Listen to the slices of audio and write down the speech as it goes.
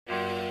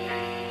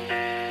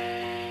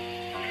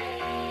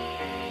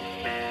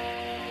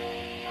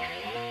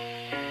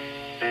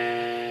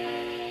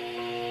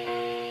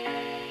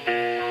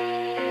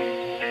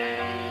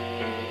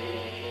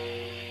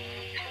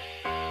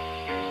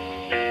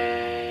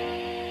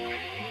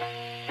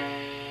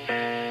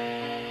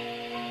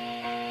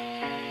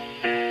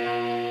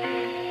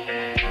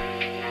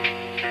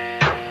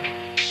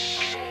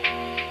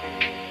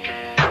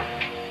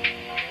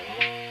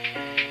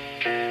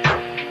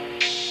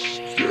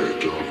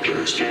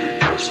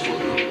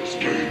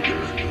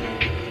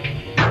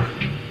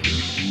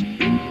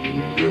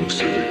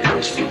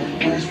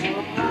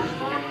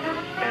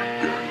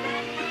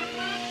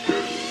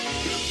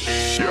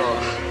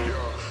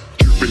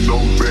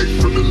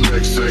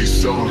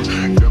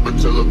Never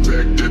tell her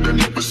back that I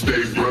never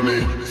stay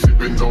running.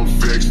 Sipping on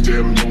facts,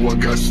 damn, know I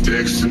got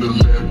stacks in the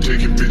lab.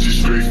 Taking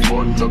bitches straight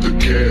for another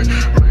cat.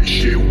 Make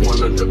shit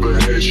while I never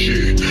had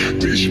shit.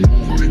 Bitch,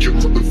 move, make your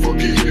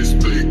motherfucking head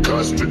split.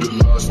 Cost me the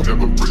loss,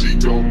 never really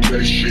gon'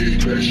 pay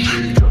shit.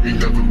 Got me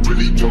never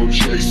really gon'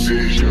 chase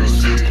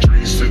it.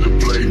 Dreams to the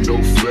play,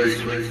 no flake.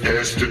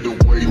 Ass to the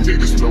way,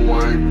 niggas know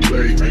I ain't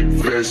play.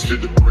 Fast to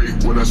the break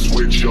when I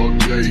switch all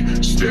day.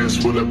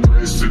 Stance when I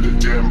press to the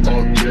damn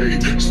all day.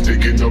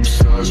 Sticking up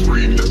sides where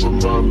you never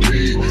mind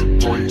me.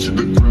 Point to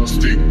the ground,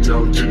 stick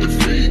down to the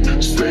feet.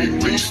 Stay,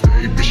 please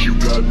stay, bitch, you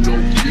got no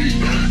key.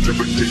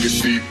 Never take a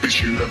seat,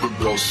 bitch, you never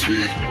gon'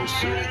 see.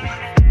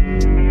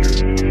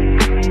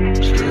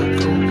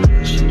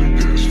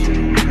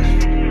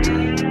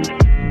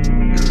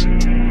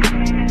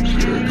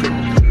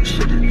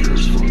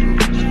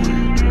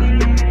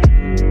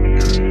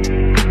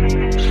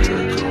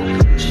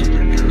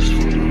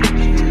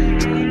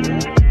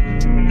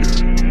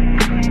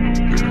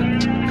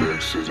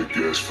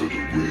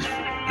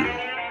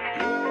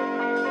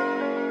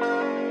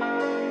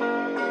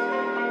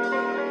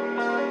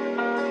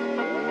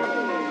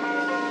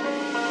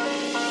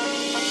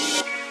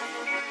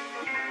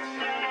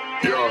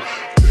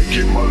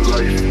 Making my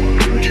life,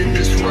 thinking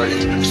it's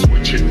right.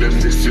 Switching and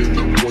missing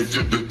the point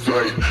to the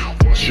light.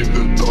 Washing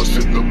the thoughts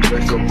in the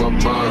back of my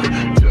mind.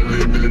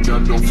 Telling that I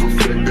know for a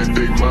fact that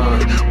they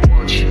mine.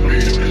 Watch me,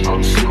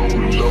 I'm so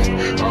low.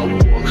 I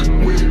walk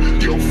with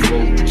your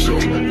photo.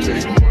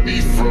 Take money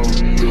from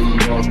the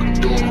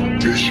locked door.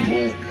 Bitch,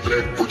 move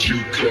back what you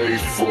came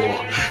for.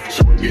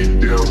 Swing it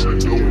down,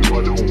 no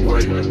other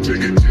way.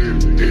 Take a dip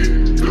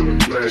in the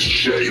flash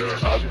shade.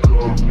 I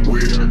come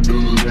with the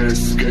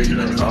landscape.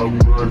 I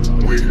run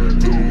with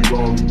the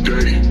wrong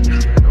day.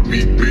 Tell me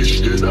bitch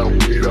that I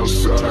wait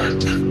outside.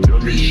 Tell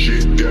me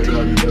shit that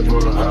I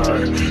never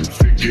hide.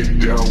 Take it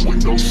down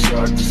with no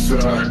side to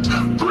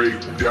side. Break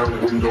down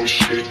with no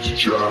shit to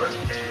dry.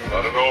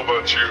 I don't know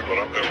about you, but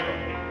I'm having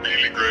a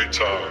really great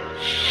time.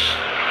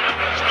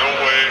 There's no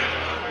way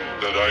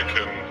that I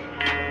can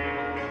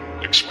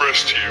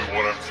express to you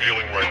what I'm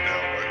feeling right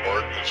now. My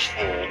heart is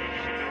full.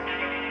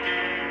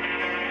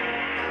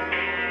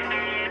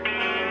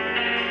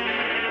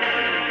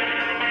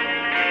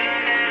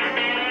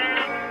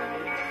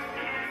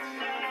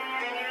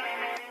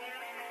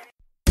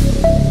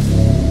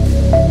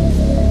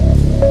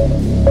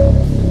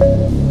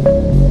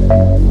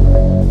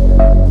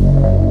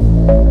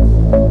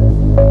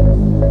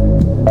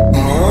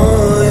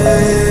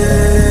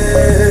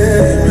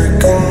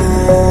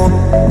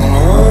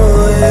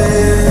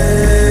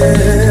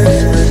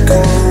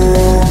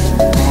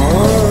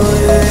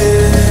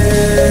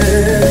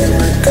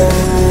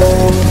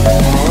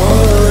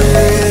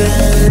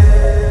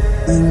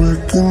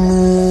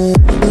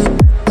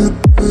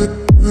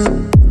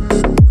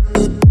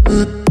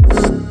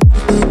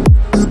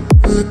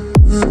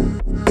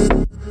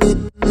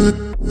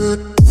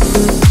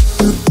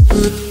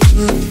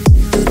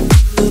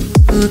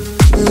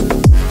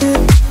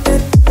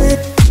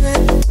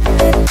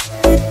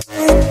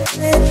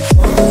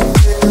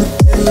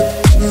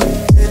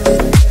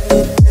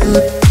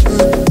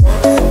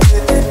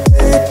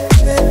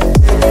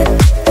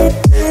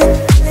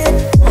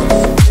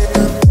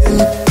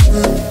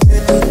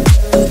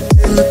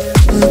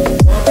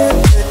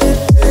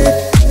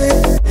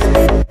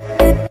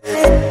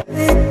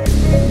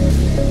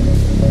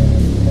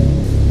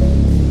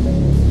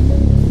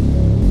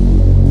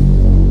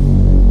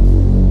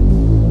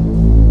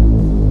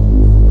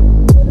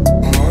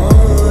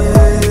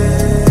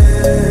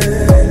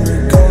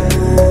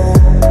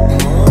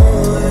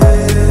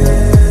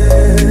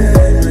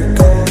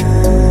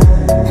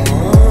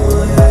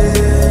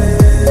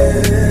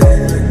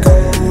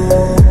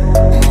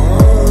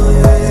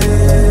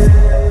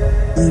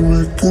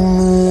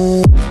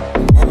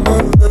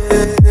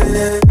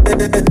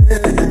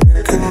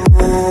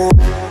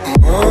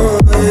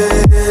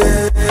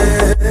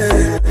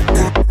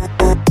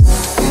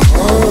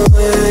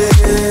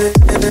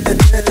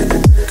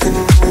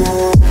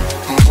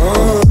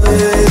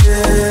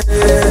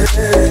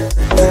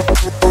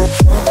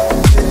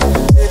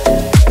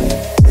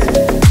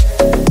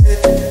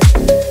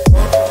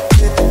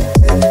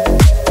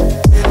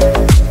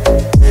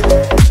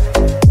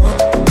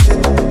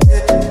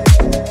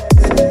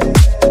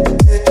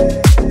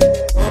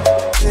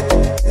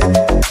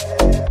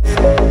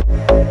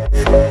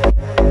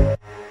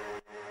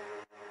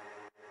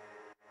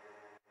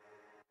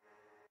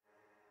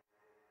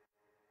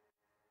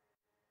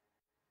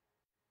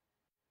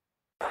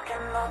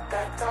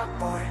 That talk,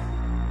 boy.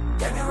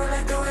 Can you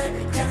really do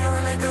it? Can you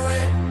really do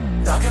it?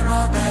 Talking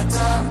about that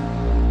talk.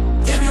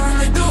 Can you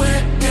really do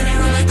it? Can you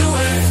really do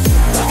it?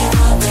 Talking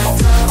about that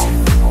talk.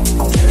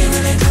 Can you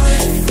really do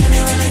it? Can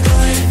you really do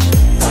it?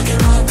 Talking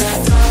about that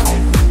talk.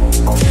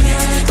 Can you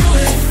really do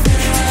it?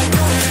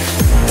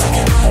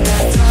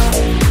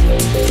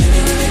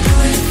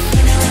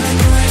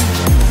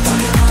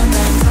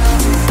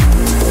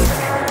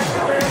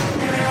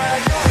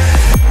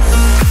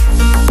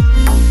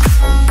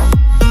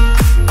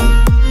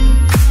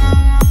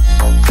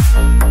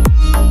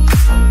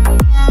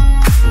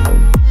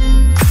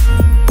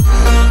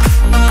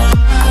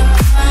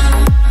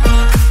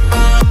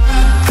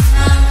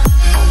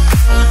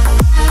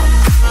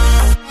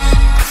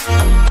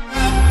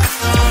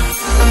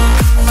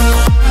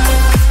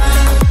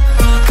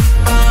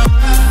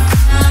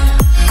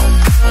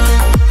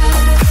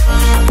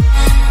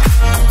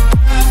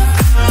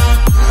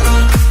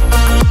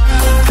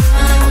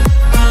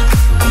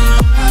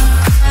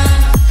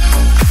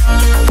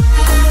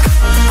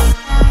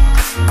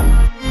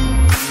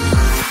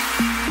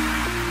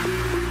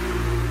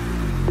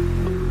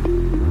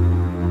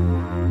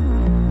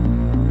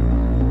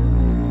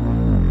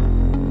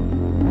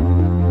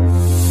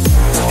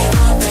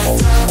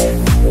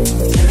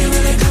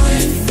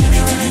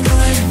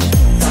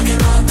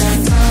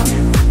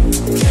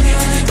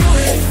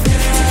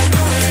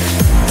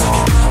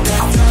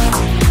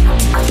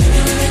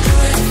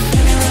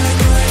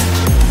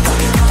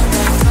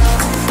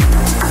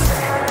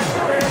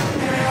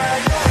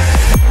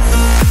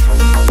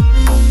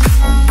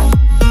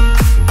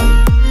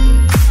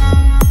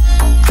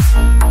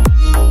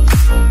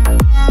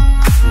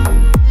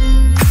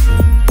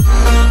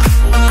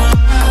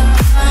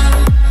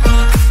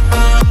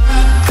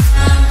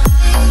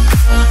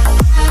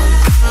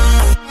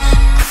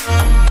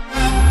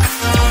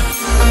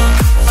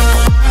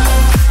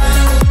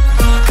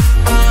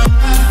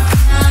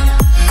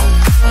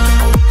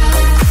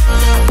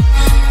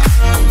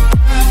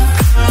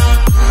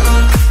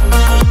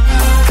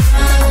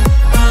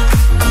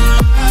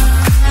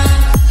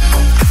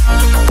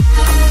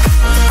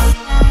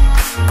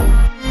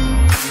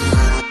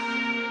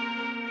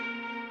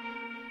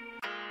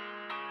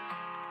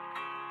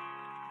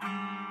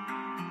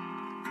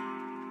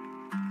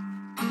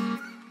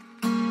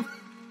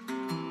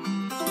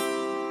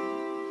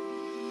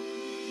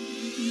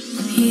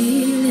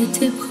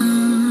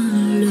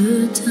 brins,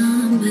 le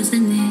teint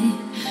basané,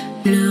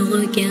 le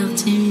regard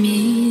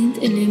timide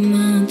et les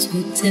mains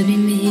toutes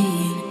abîmées.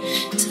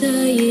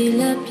 Tailler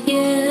la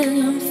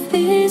pierre,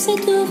 fils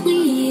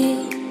d'ouvrier,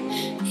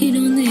 il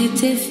en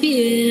était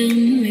fier,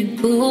 mais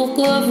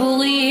pourquoi vous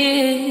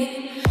riez?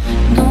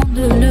 Non,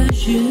 ne le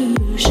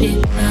jugez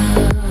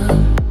pas,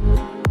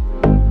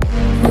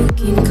 vous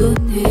qui ne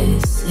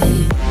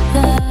connaissez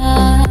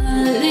pas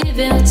les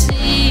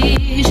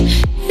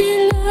vertiges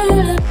et le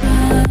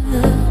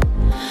labeur.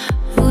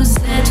 Vous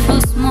êtes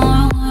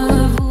faussement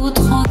heureux, vous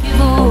troquez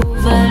vos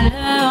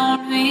valeurs.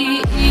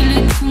 Lui, il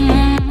est tout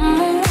mon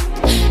monde,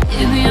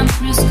 et bien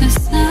plus que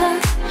ça.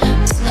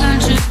 Seul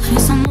je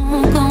crie son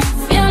nom quand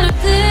vient le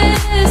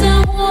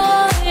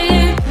désarroi,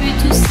 et puis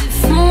tout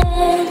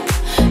s'effondre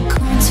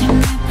quand il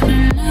n'est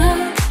plus là.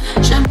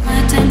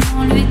 J'aimerais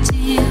tellement lui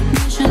dire,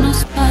 mais je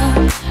n'ose pas.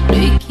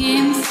 Lui qui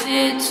me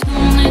fait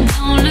tourner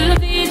dans le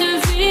vide,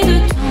 vide,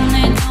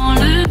 tourner dans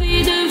le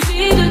vide,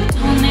 vide,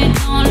 tourner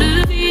dans le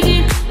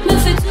vide. Il me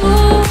fait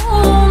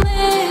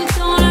tourner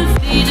dans le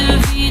vide,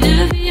 vide,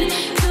 vide,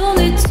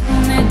 tourner,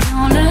 tourner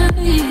dans le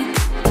vide,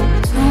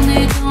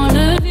 tourner dans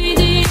le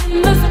vide. Il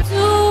me fait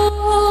tourner.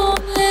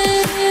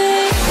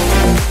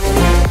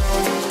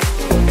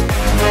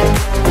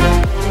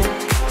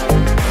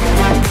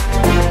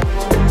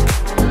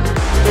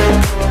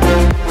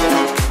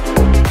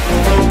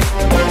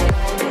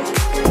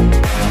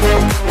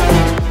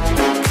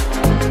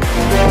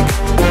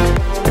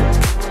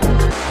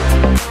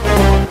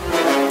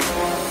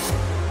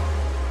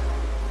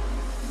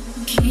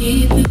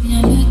 Qui peut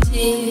bien me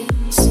dire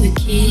ce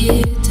qui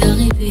est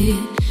arrivé?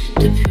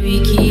 Depuis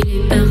qu'il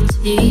est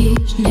parti,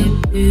 je n'ai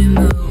pu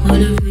me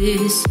relever.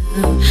 Ce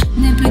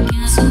n'est plus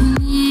qu'un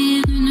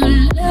souvenir,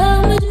 une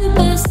larme du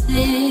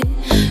passé,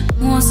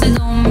 coincée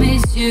dans mes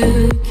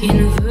yeux, qui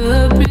ne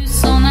veut plus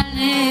s'en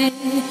aller.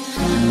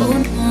 Oh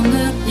non,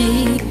 ne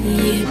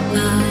riez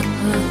pas,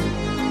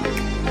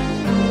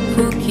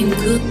 vous qui ne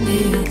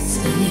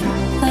connaissez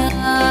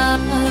pas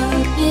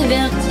les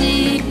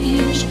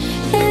vertiges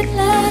et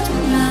la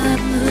douleur.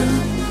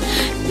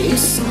 Ils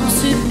sont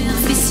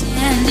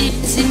superficiels,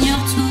 ils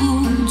ignorent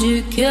tout du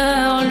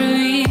cœur.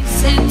 Lui,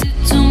 c'était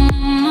tout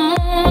mon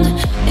monde,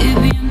 et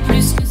bien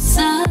plus que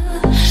ça.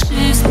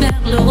 J'espère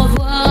le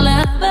revoir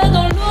là-bas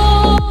dans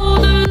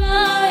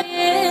l'au-delà.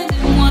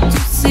 Aidez-moi,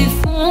 tout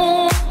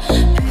s'effondre,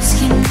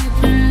 puisqu'il n'est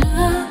plus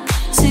là.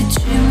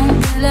 C'est-tu mon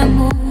bel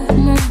amour,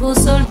 mon beau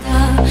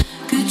soldat,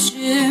 que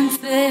tu me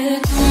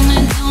fais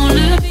tourner dans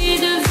le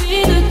vide,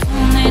 vide,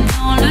 tourner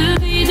dans le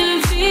vide,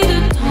 vide,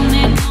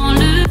 tourner dans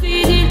le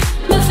vide.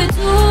 Il me fait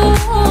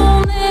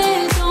tourner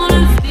dans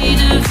le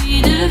vide,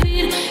 vide,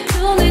 vide,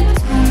 tourner,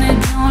 tourner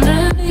dans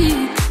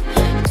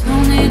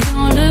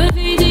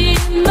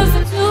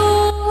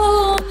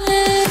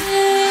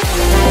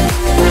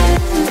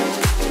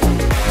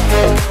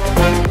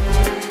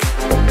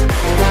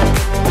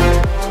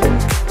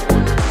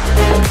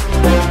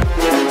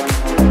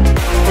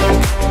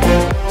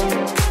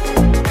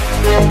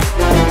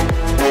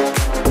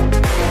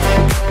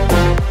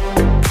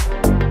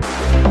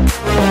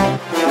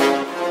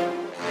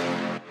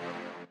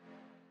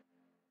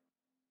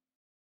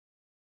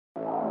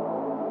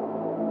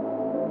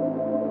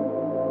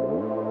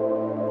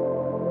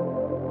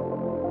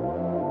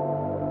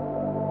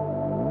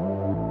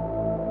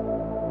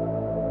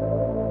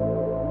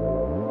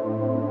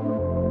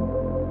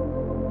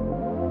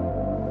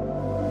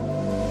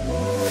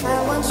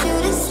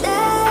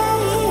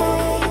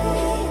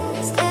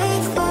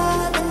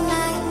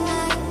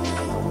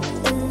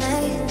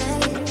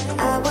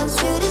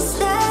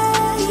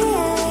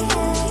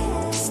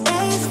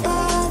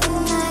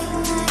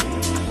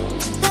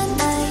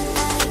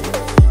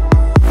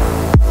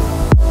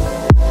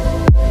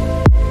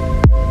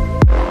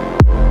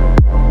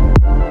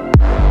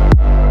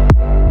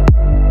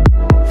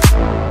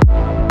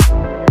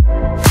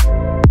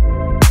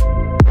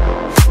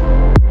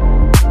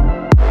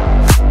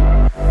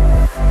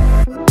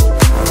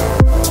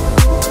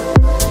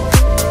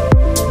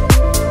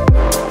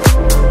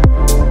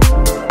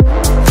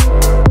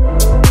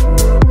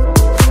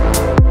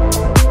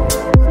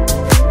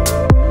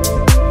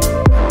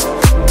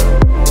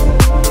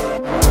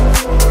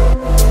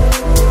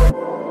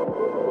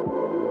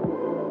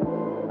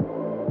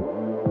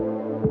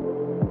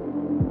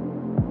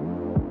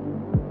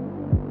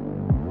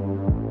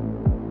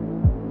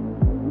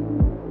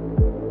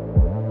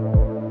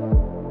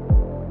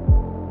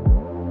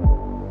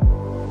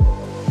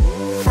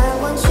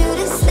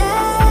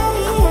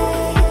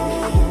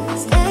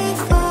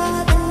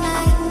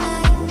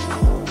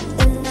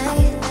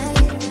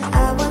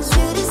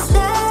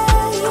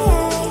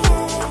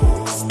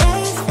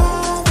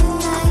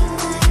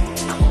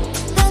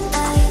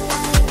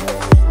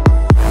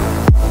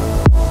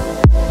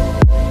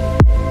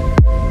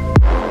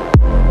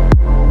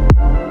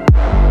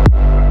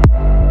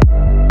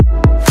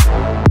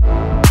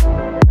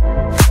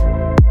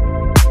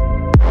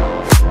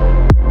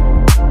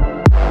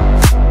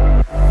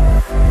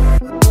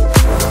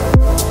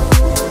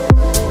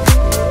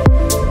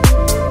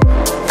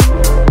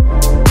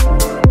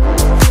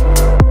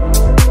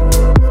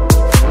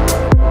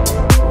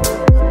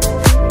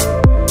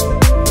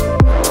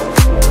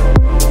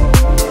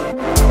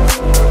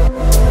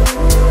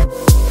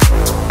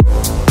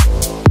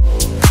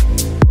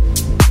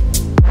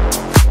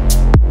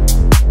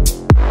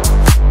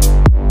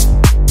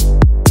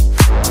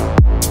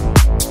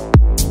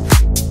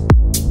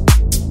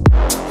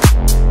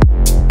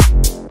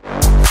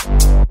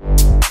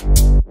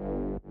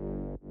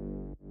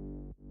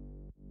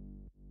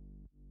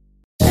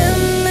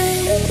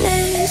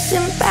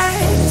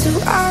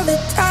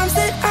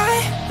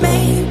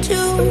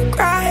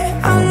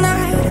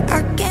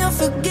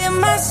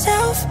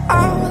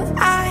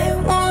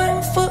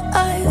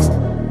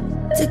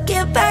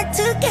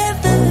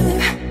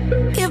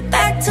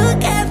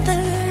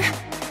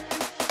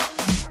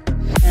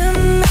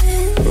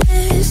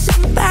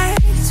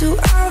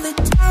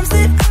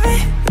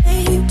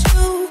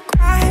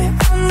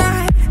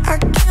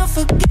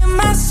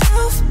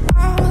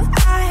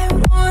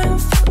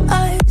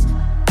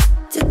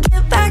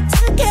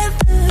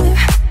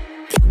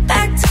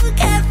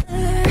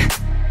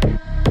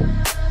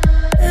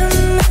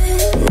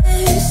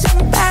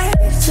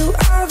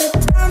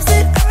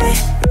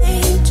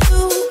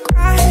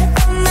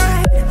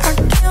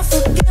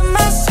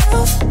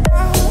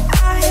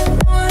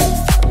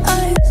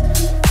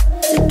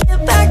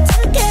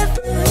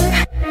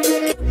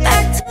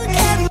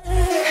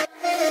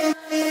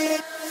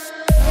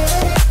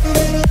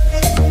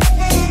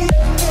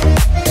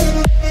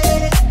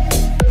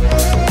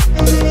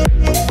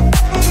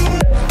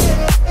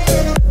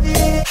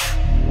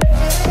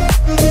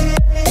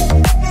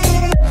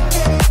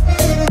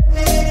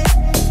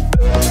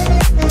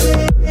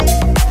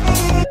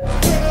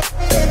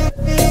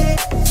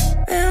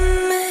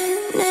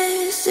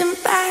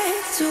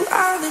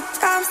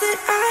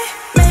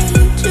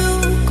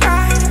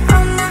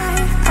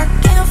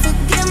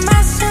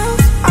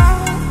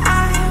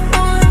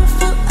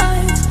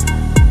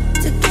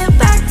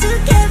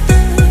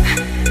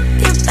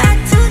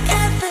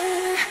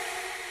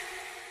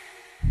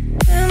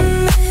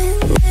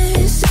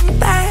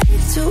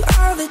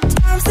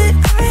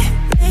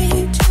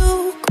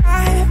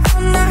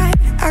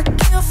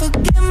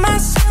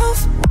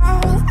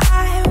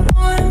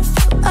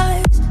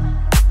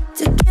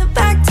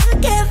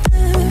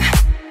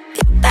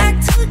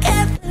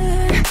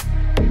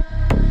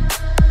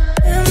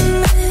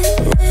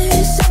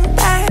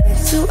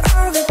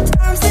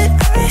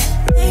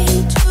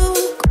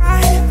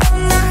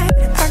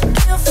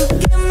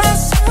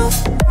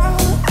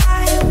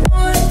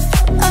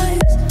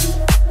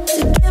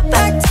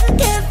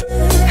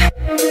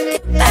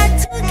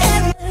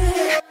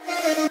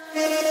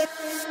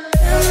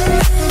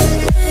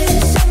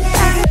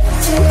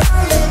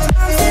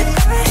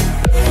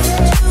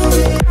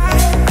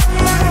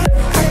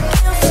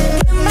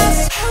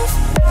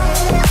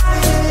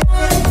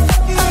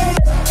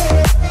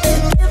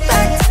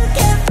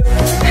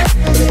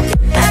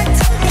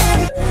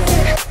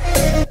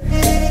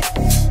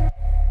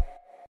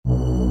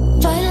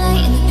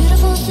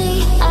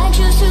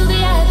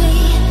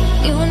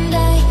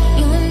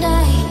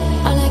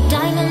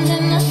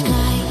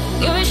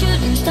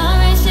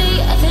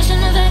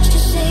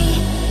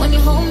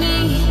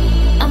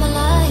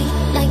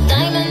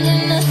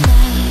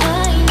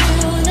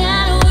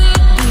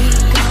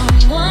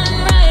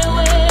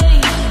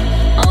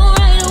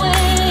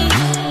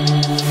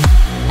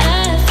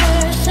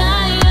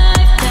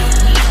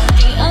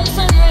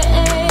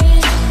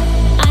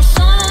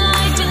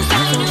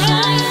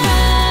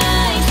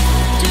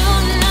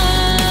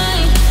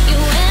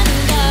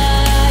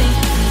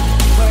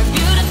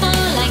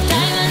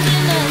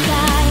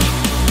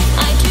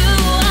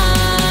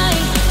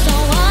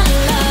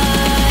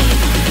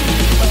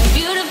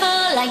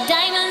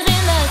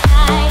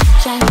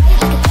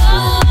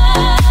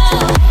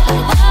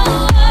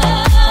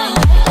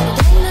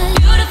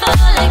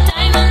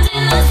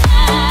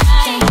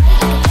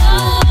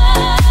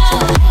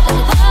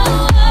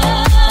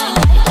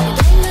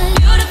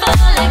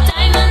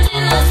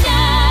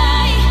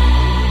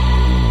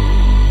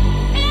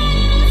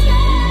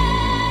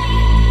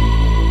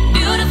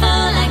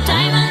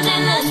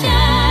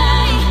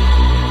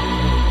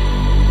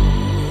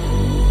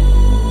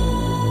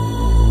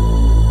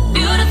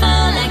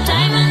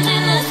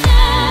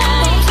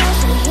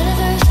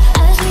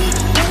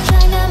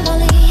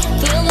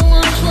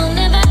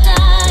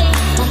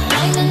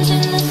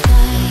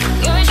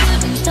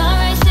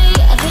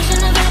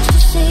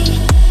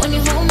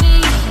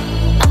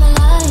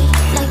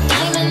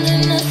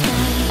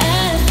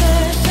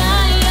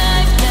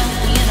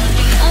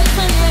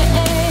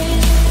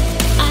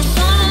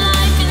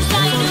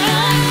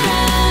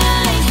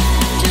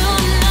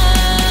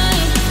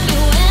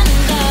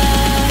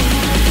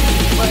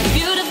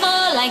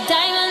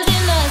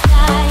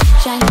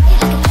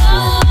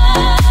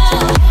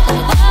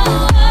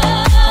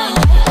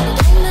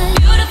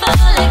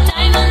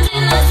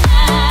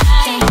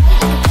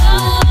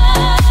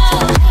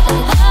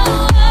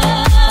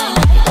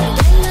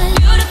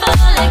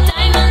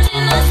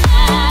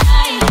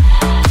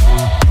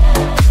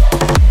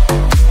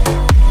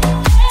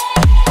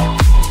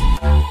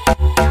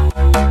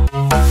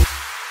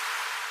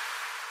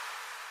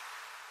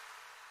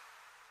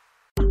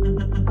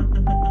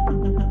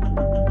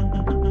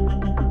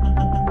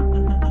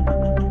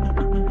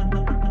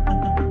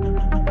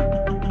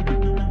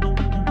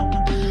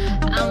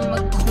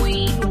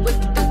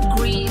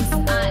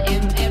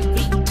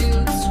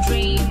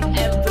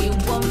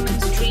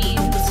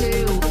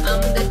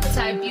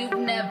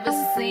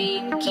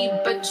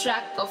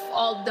track of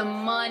all the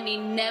money.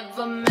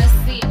 Never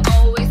messy,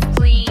 always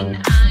clean.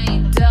 I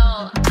ain't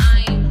dull,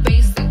 I ain't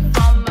basic.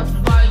 From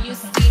afar you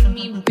see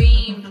me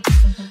beam.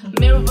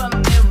 Mirror,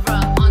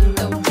 mirror on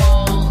the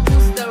wall,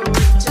 who's the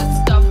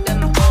richest of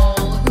them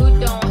all? Who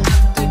don't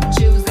have to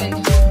choose and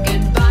who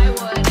can buy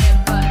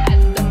whatever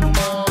at the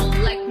mall?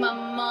 Like my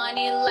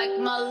money, like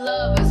my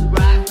love is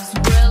racks,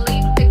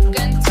 really thick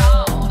and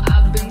tall.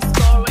 I've been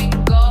scoring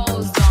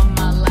goals all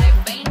my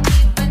life, ain't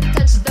even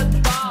touched the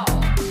ball.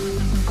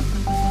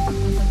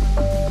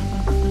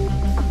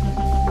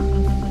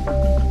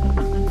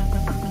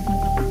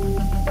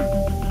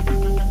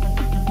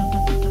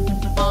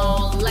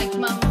 Like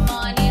my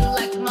money,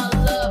 like my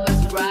love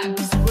is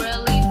racks,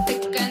 really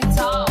thick and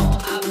tall.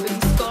 I've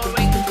been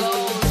scoring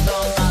goals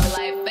all my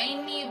life,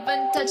 ain't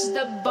even touched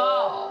the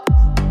ball.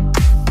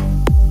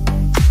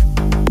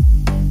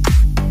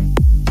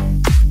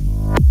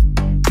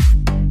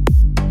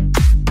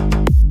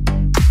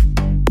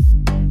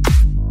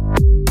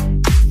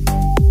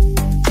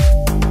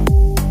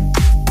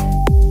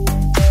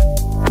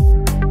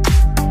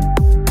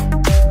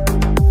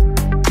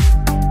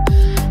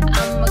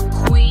 I'm a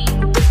queen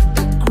with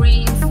the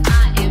greens.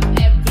 I am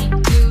every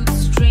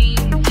dude's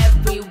dream,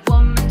 every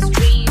woman's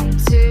dream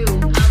too.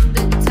 I'm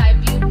the type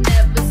you've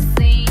never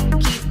seen.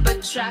 Keep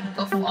a track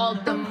of all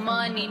the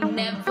money.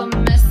 Never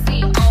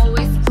messy,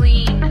 always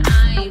clean.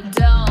 I ain't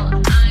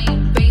dull, I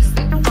ain't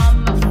basic.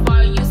 From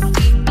afar you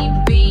see me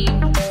beam.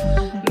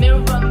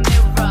 Mirror,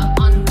 mirror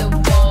on the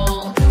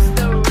wall, who's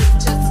the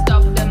richest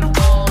of them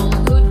all?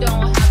 Who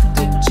don't have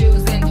to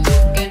choose and who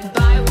can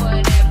buy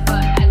whatever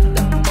at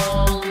the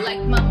mall?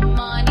 Like my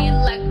money,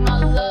 like my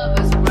love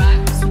is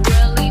racks,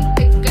 really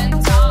thick and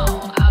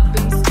tall. I've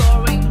been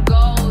scoring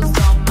goals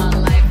all my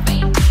life,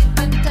 ain't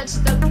even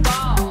touched the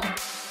ball.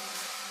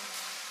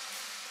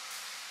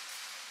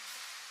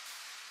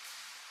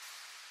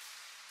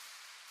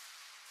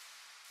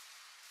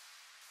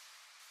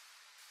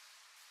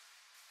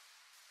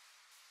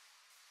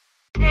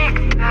 Tick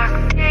tock,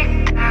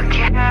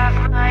 you have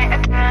my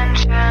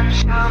attention.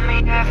 Show me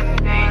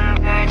everything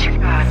that you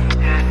got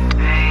to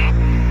say.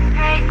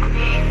 Take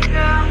me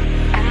to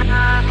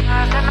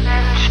another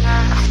dimension.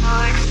 I'm so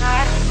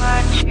excited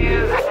what you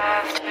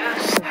have to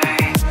say.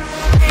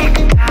 Tick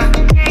tock,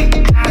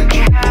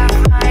 you have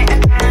my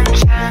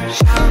attention.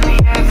 Show me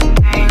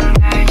everything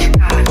that you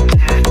got to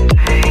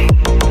say.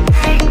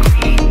 Take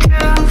me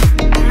to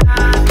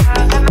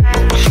another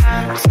dimension.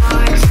 I'm so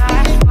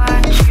excited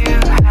what you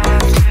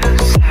have to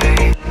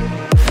say.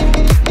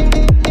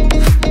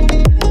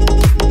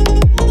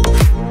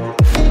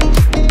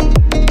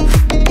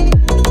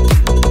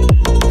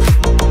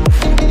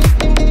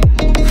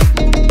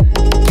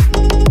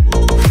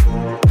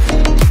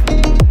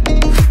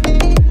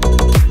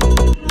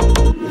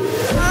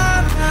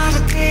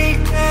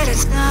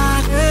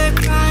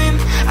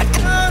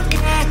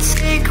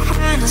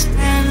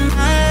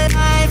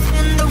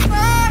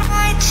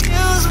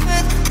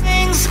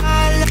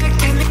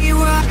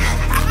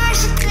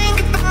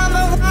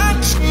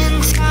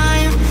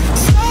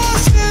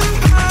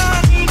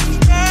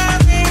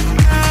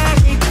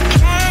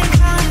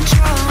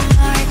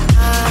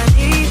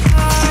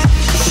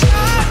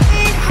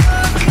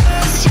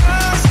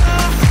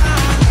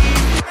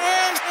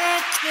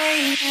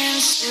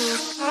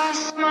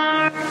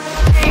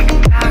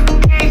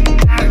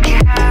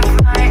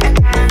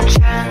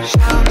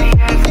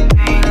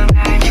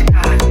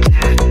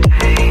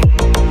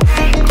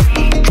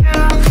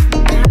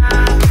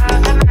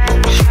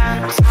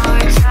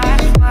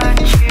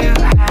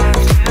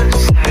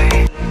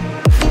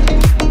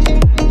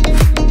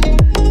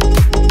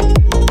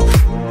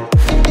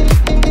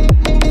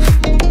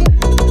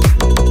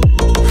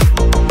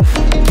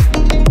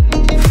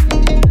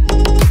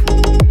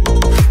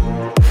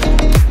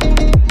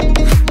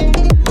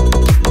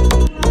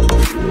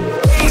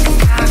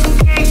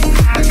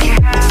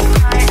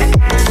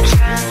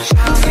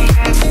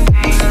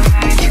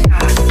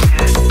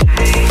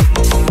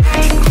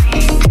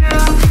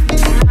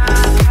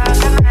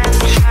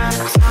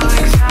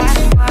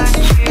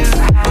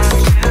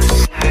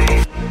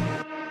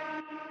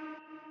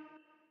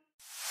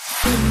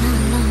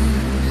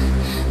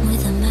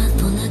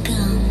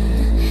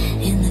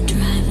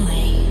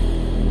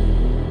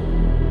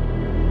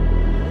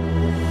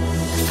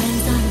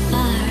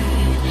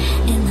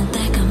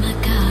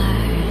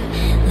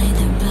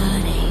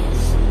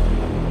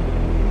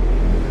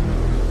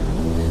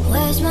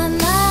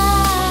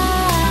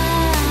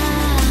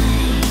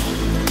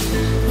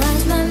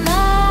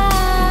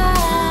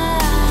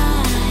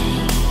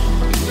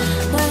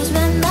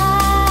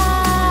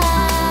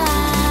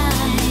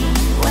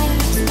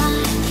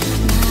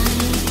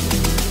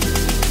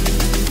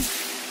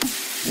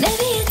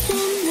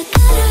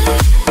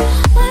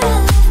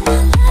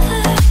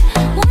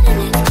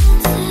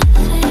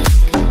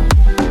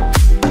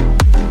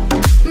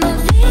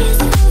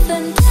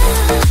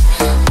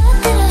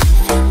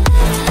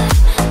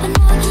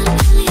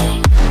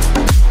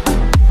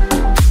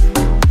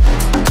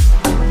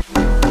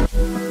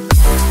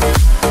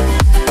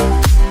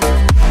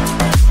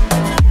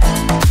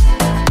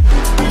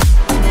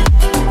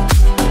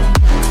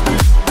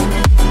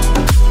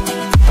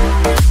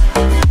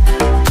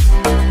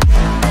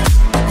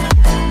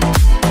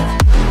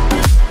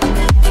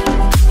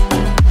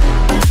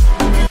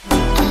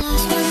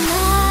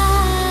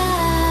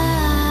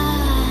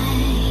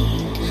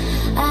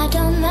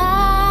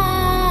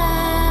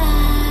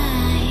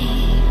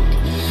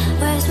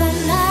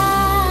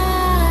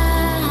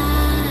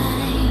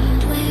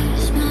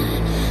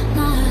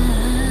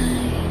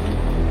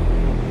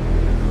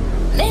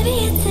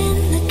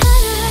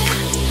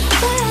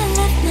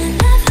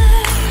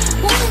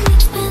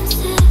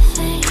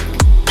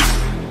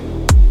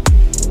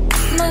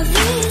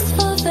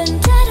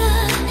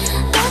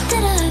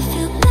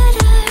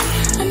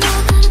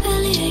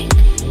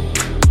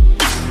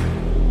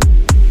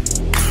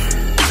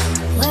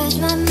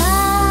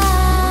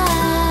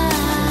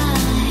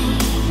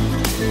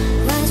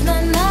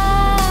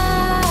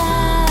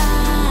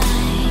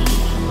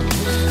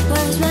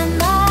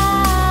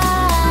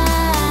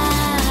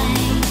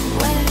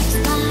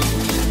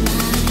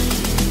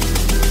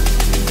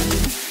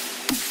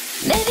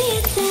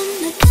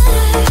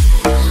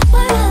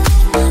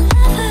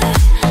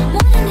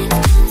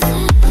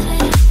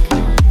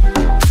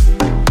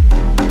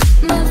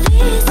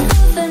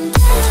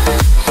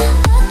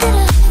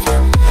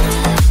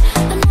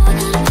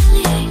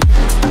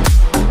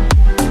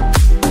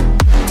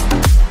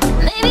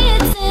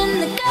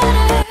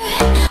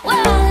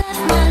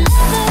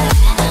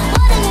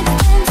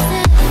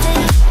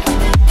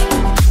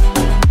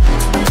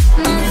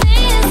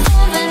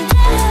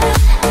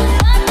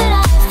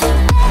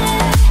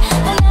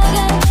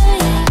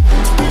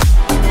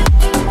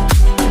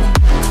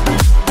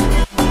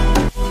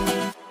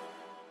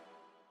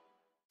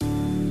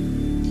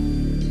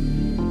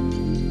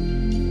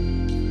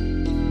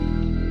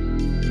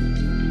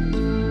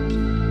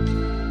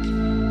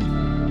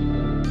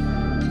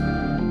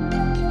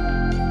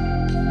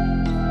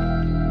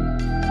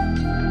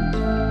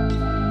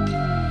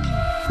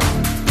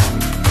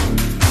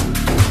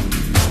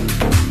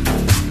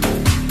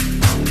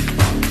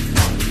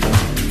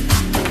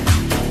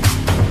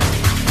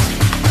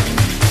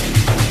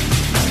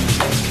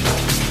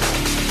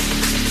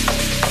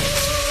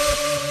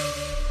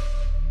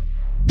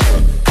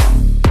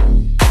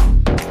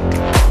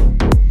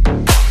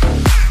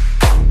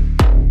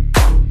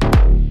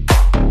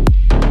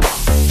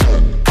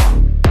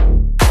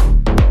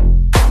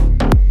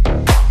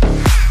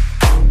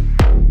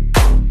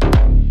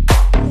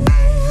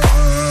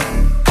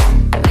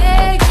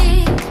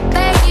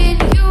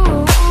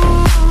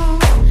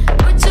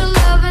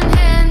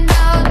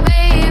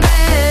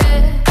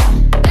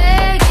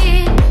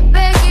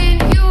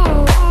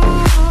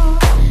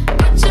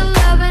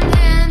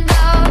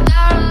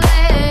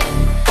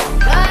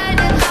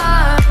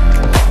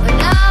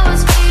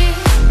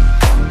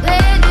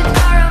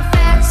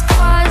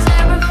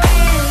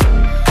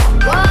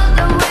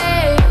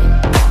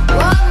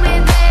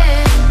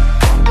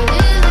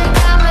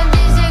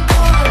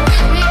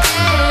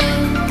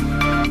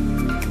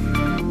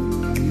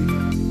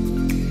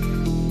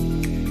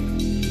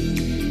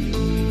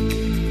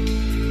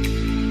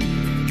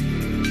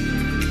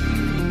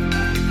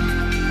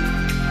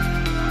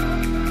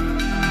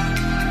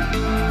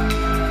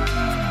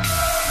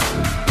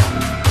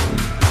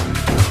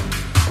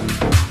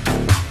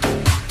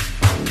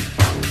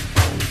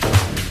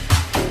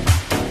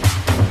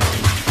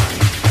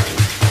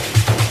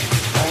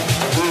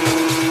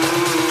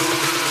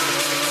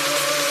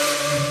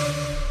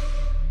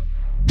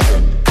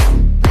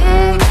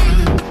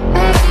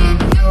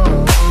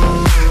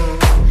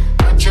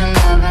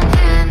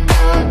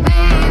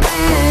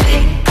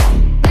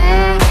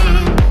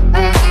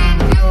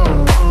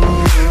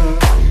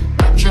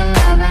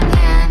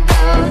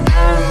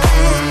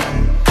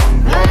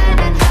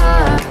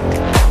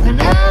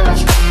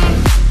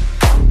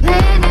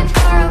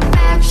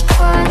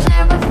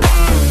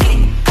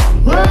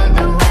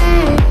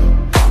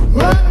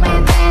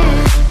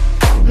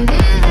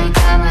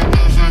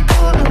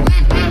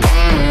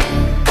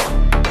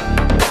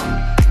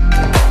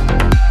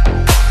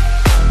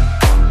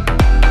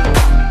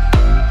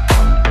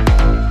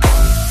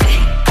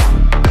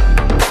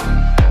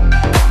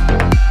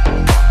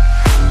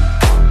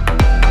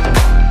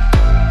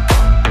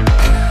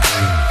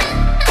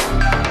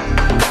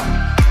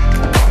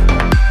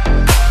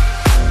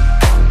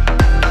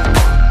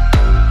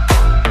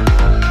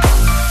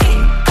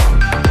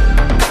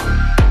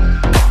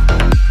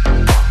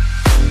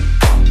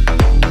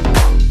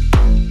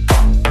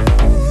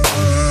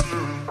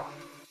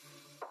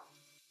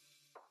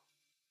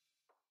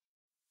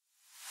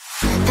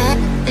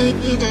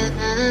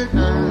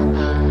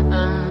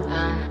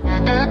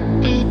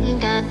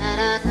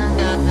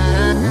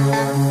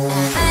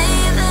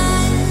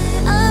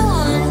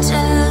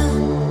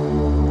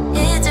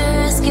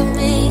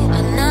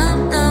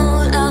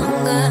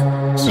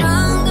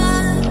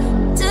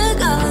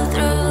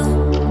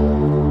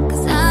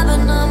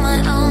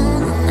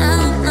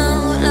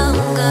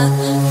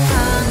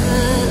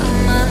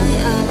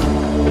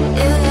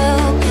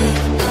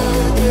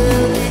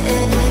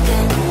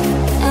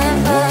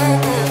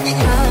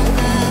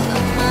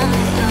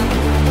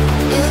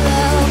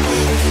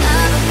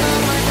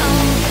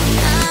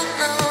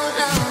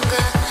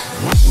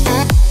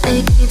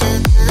 Baby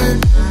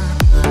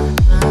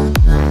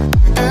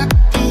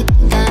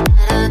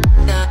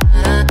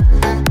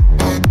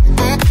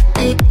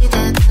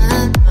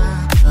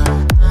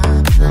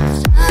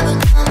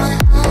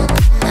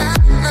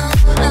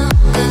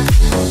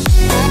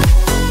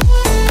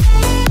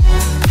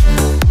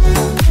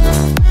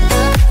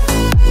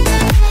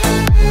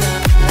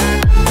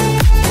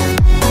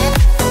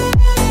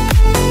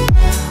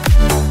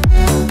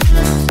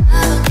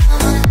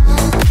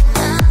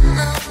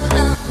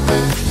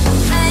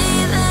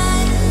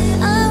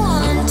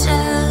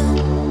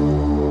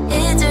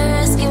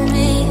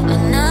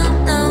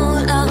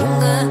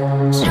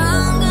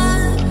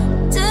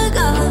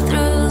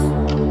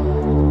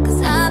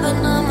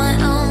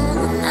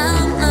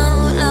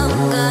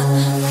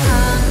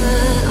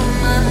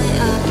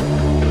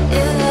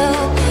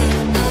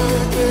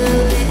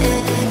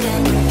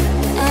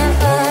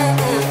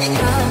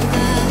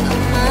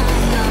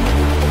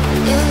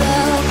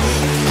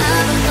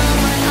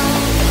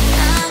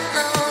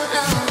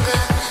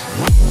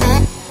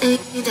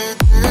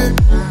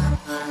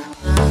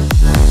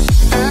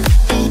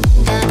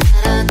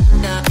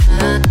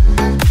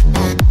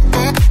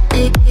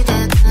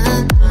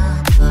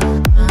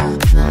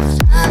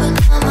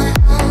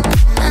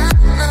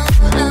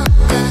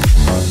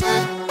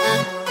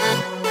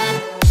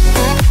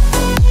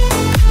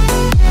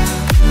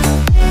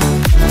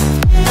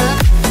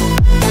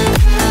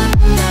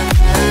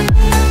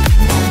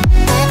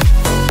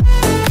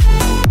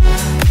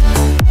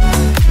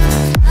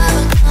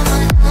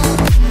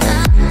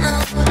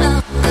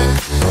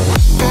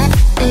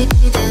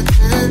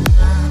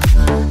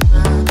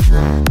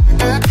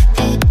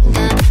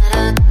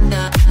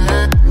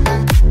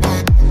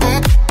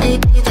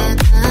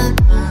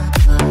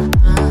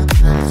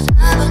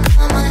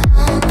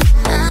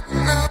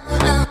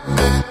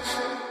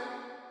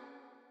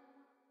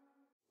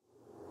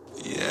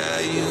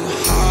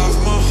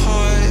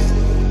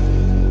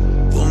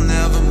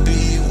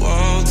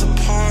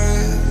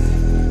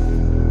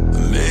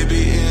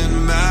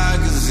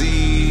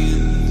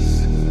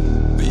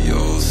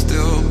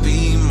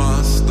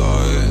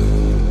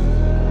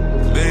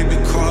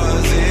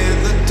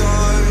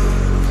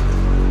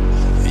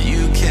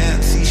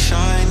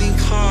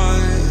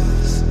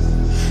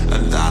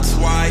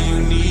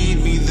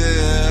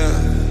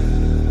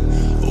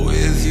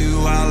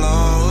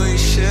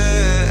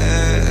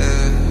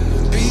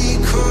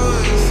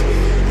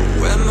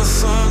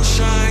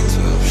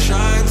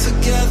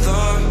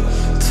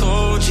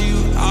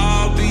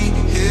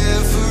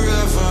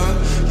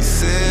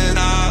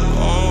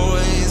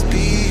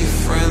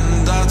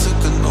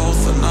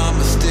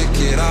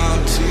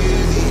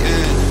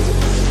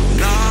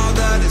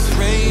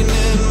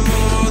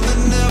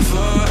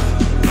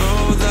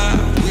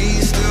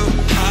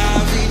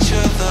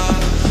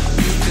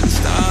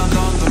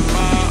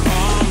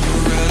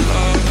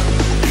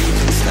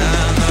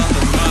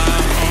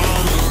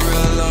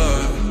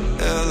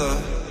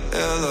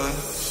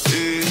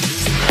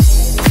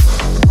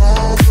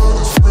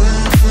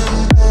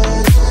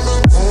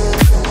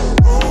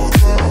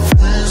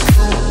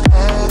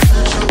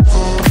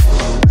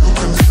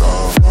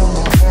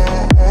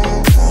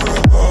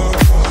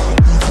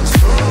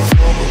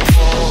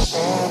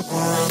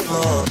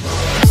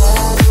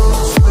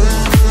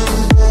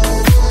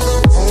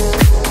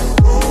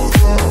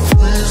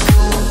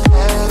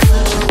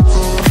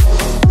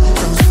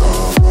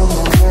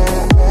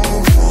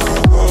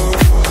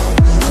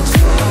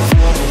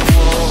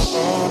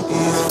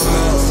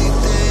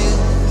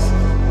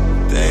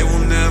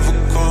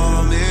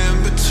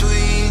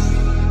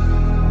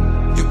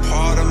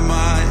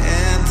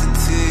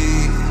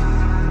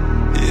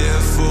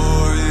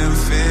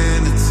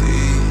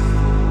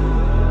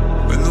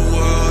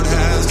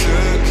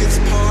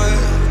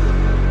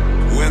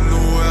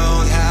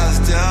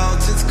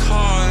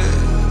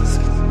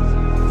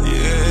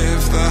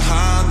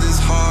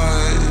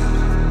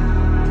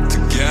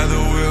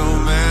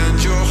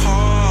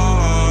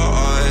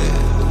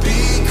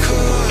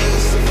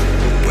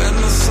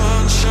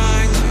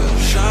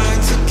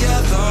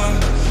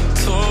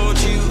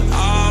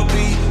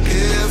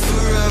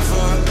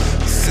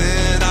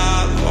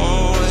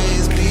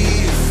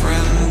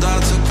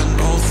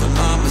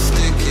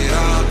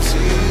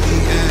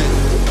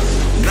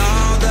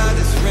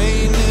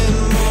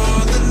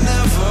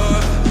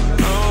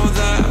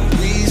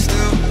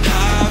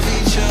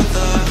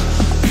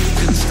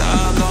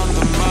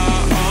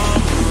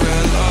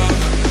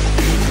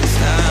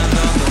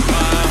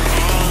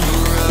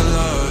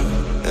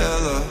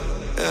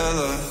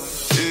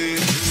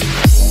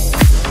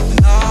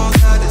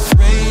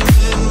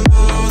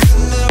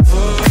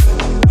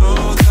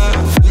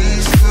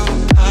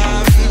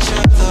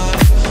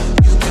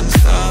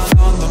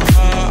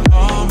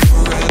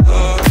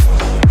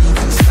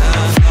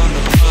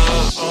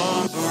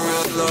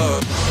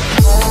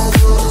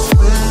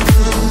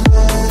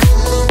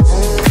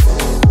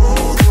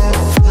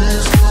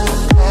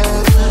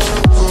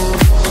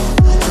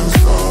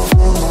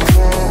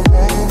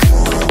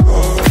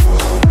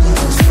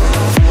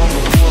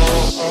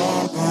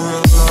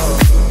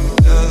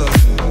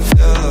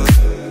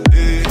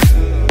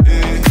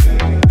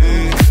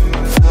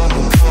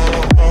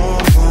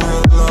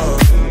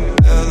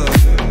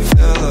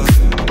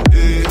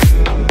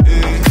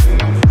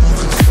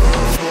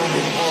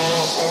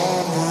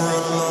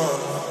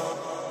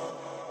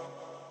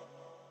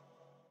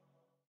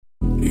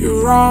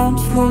run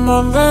through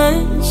my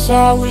veins,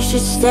 I wish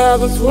it stayed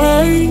that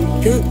way.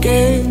 You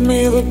gave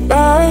me the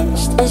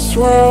best, I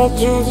swear I'll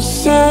do the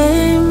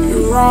same. You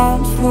run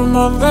through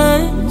my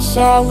veins,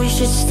 I wish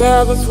it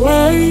stayed that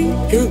way.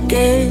 You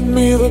gave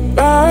me the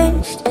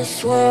best, I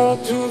swear I'll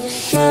do the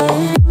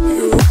same.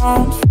 You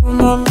run through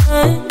my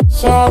veins,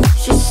 I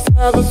wish it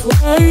stayed that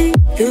way.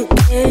 You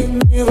gave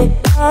me the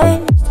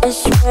best, I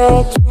swear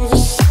I'll do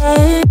the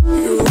same.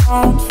 You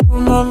run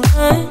through my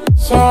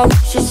veins, I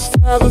wish it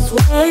stayed that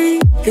way.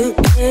 You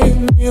gave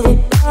me the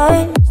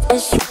best, I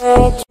swear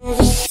I'll do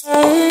the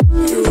same.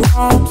 You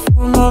run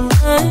through my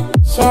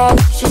veins, I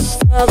wish it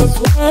stayed that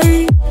way.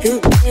 You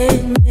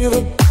gave me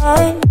the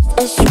best,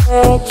 I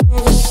swear I'll do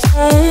the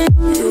same.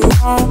 You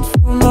run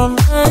through my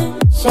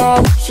veins, I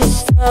wish it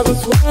stayed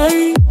that way.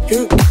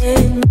 You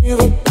gave me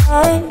the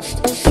best,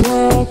 I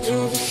swear I'll do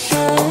the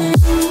same.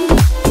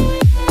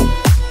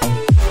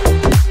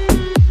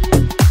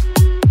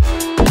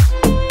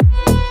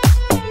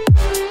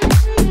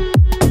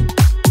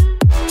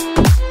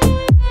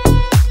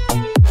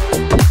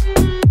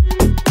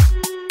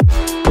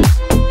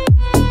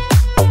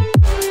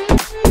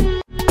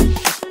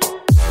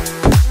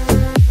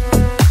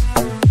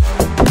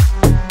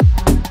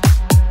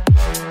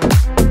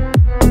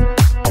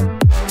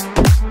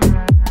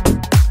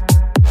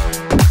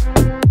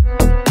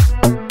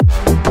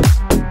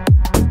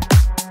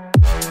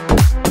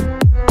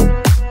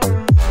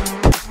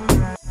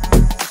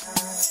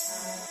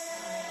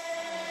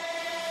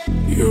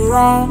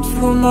 Run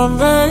through my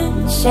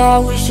veins, I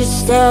wish it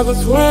stayed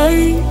that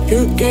way.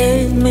 You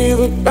gave me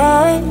the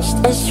best,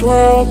 I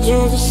swear I'll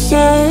do the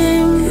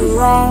same. You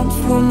run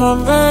through my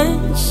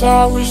veins,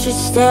 I wish it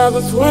stayed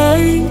that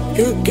way.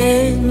 You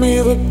gave me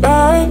the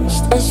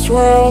best, I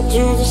swear I'll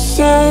do the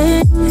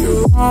same.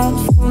 You run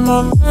through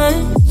my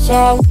veins,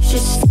 I wish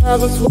it stayed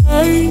that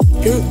way.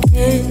 You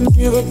gave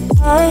me the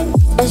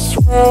best, I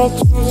swear I'll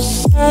do the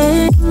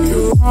same.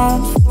 You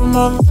run through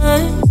my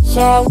veins,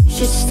 I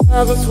wish it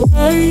stayed that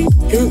way.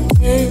 You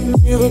gave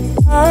me the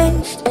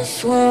best, I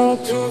swear I'll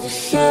do the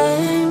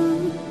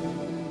same.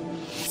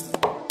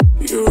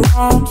 You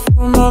run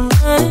through my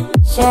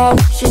veins, I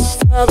wish it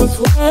stayed that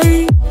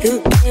way. You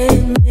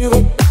gave me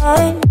the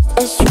best,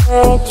 I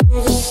swear I'll do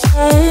the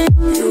same.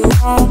 You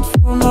run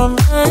through my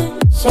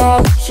veins, I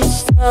wish it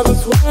stayed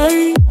that way.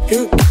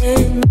 You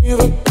gave me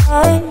the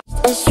best,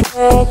 I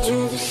swear I'll do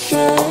the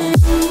same.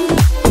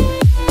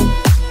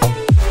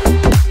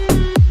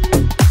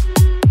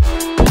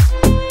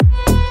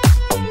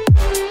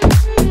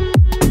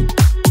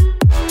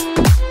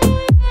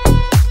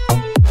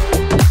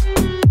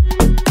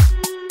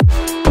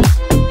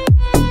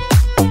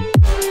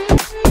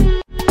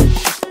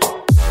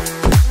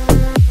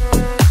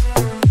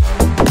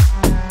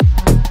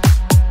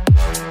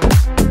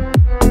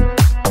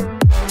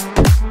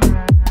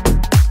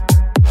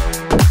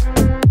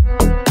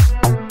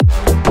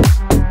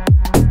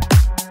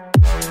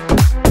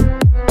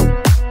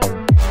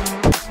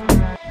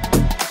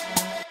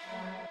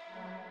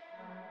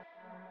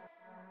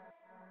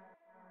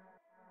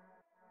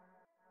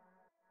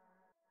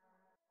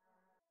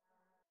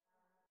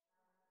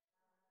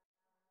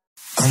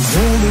 I'm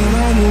holding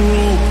on the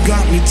rope,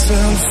 got me 10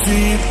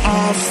 feet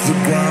off the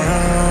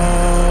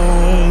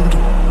ground.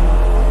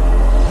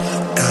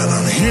 And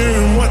I'm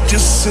hearing what you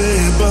say,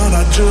 but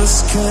I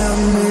just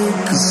can't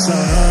make a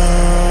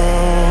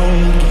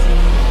sound.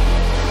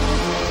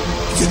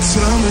 You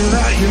tell me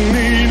that you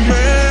need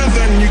me,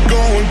 then you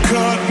go and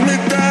cut me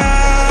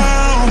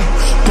down.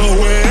 But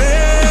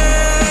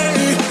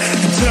wait,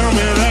 you tell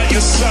me that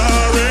you're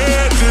sorry,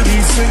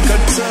 didn't think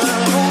I'd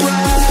turn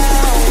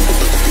around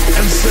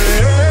and say,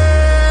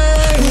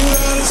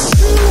 it's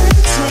too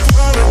late to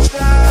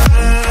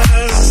apologize.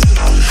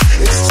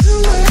 It's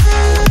too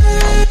late.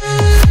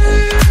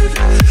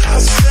 I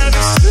said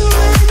it's too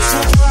late to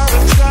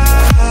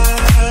apologize.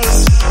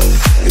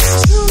 It's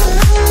too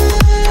late.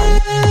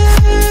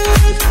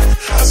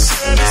 I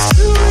said it's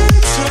too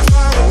late to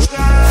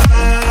apologize.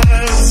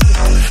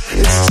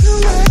 It's too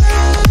late.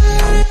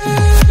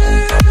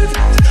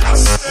 I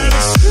said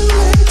it's too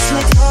late to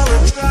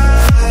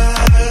apologize.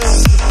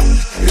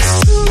 It's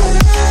too late.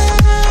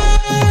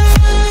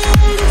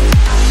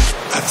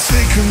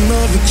 Take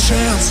another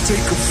chance, take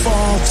a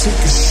fall,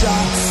 take a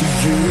shot for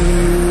you.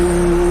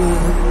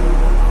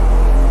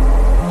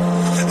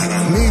 And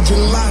I need you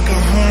like a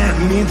heart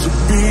needs a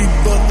beat,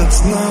 but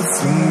that's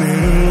nothing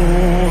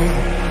new.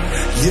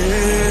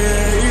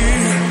 Yeah,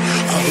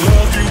 I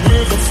love you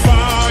with a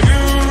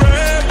fire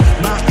red,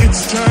 now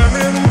it's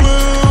turning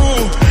blue.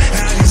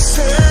 And you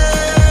say,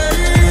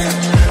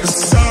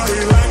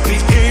 sorry like the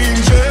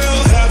angel,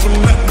 heaven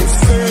let me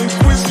think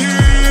with you.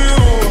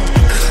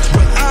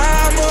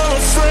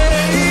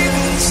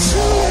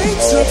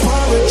 To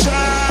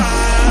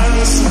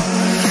apologize,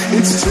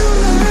 it's too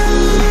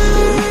late.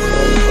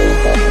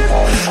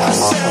 I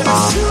said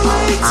it's too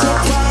late to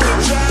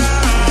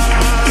apologize.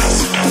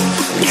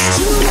 It's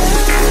too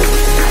late.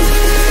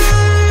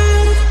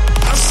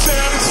 I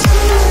said it's too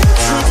late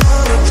to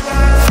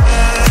apologize.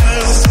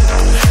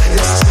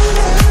 It's too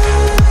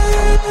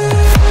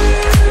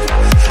late.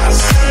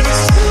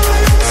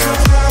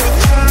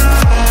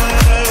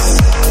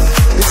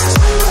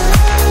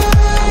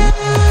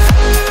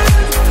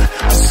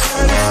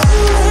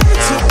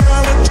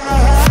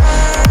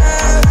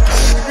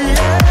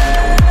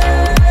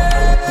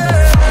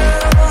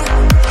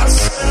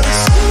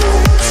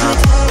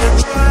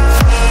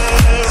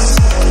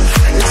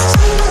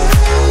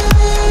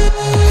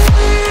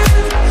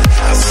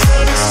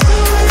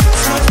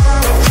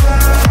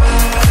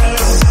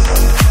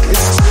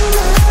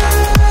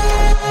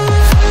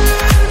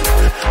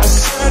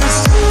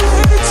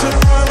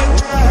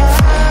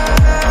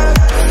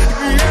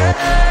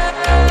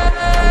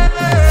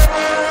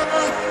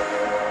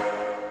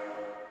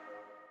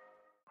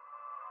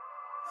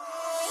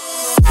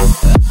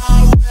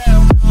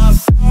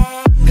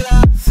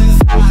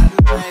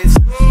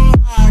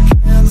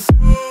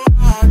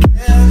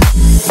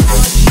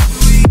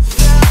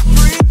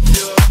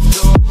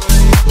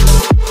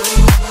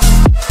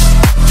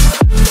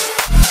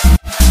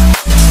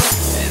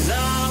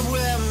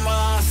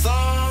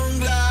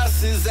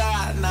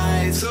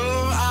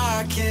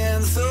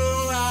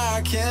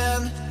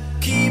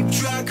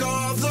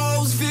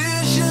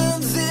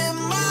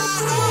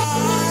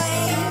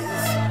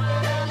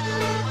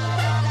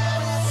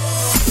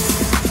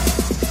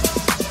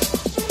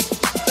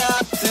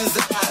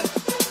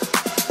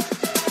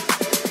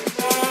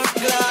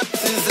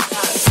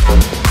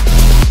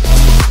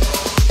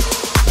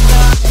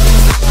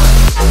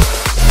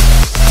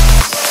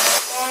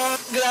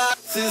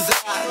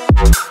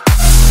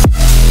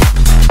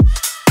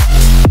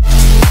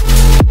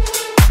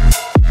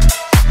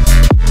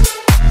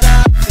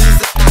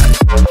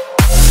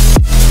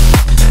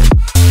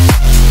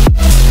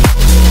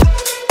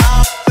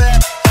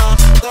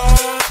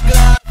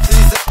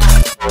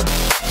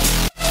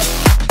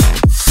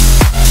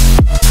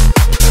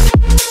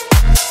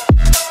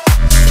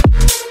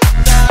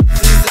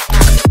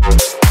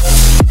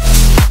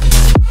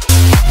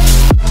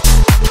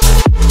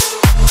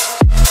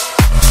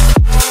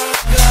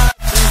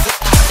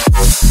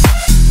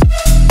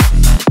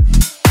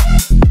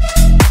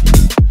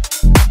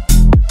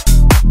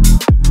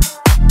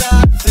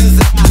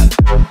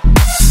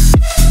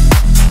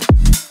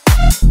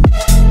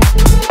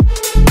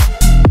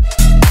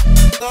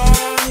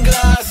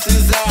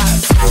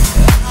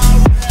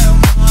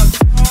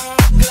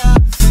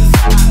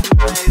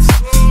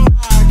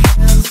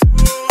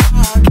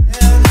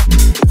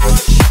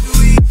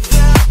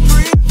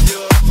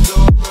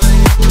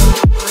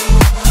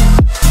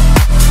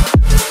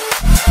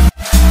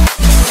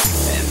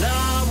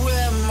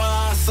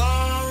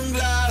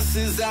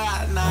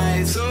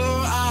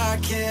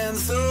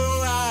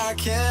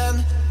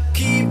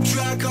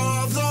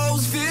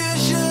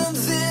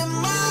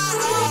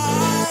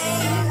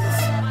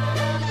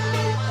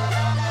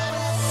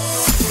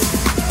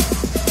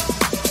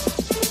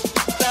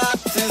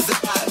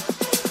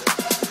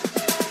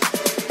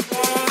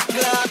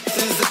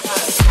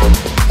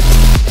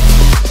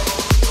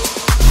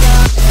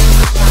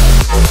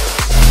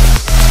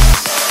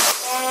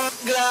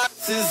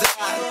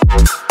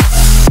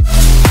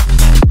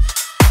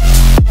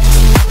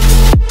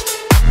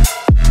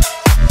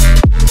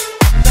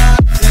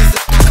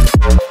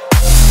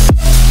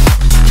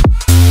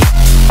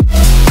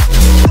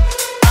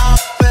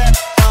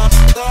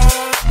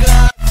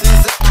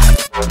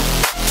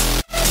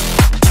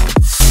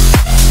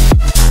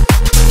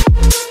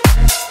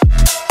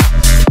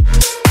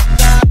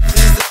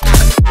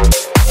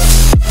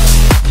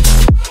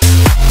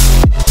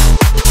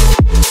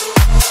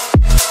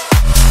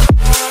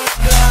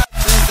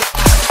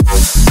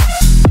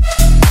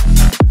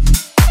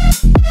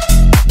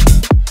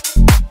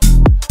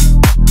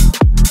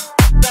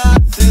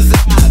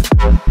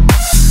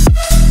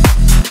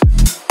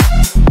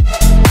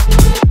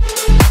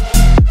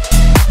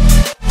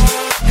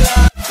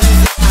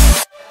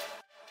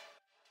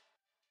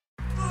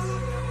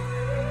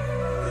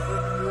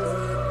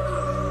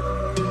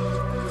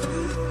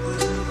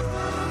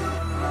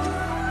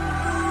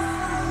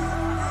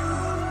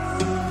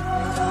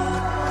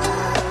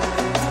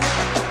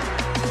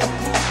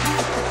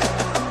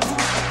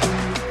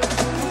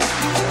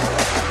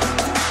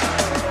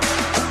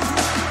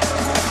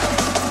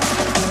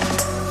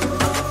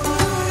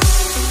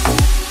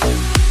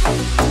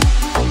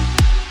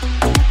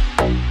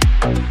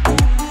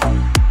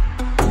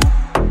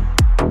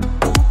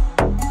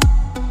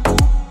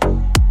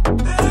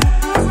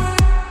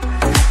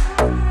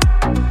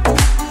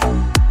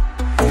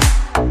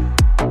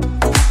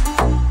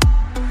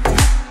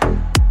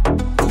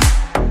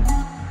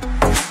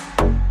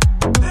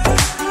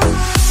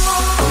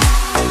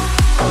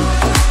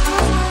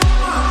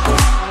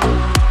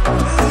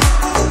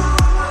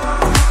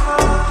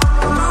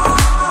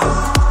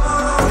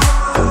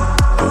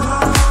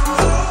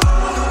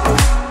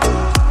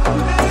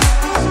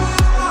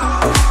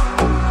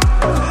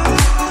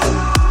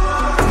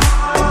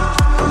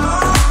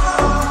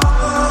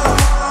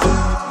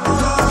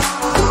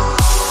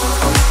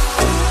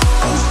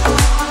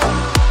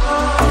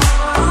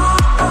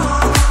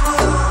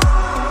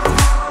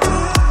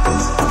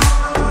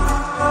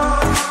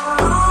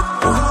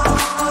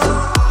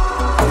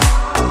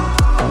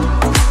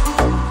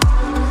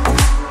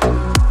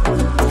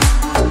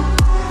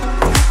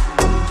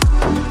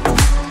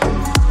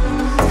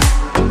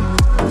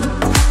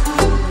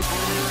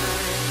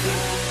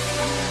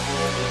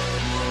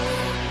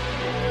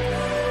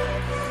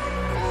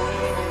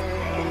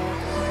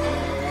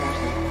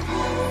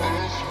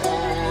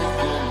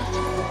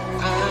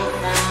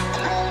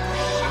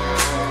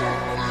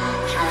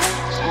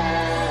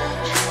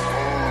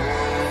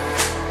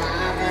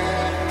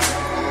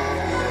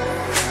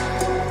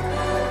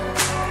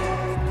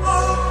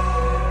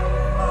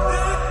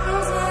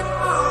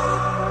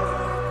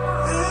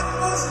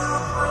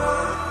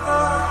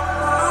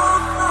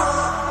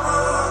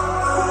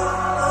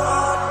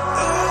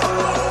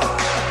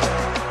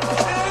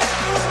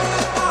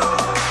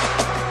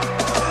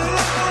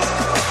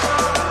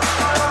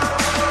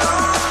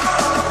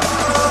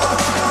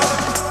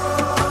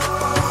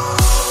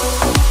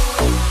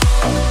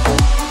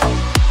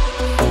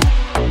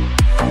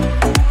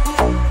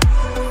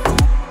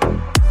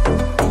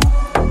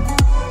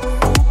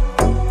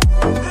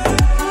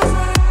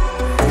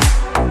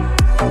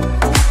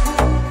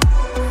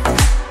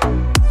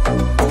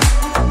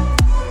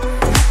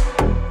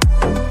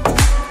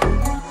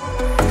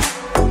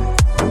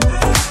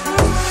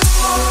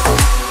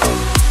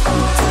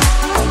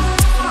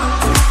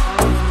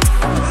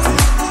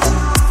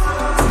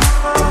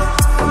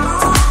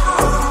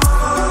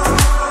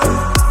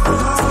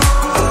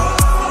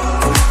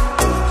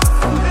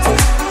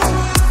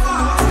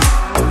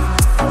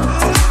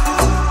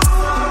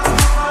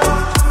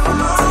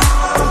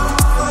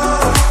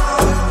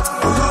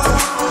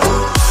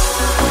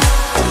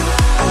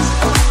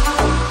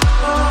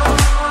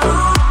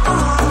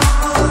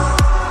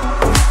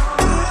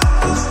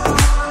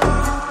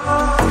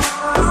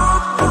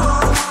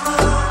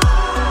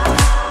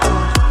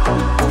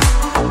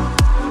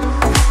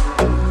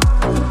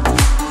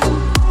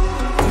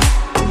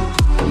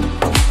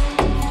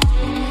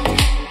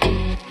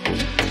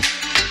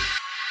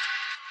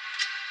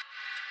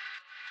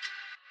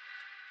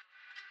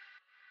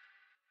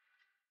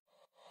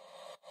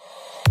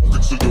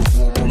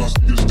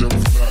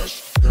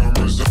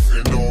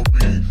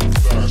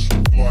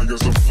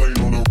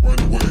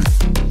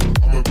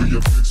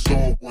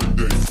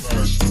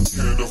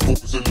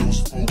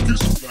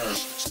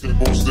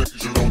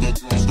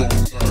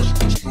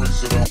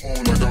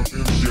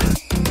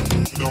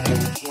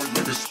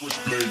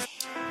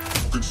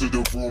 into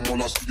the room,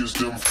 all I see is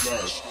them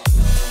flash.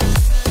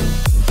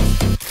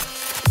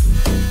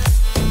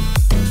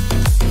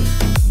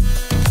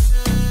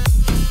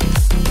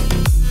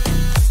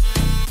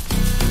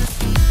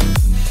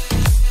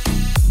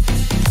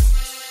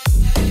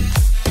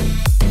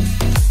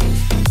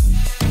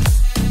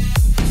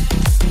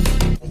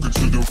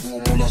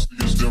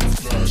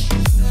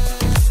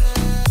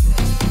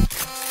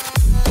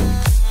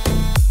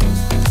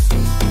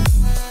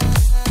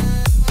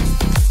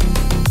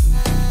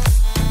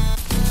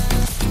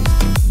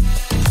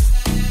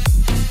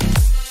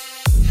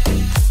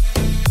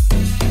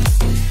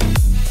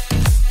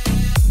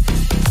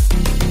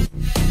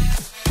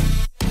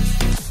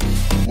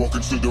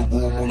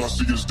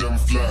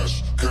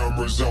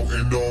 Cameras out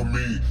and on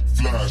me,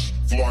 flash,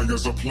 fly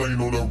as a plane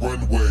on a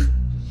runway.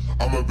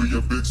 I'ma be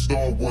a big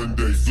star one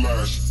day,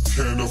 flash.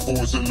 Can't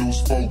afford to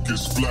lose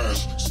focus,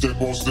 flash. Step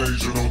on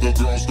stage and all the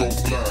girls go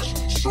flash.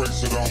 Straight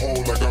to the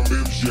hole like I'm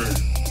MJ,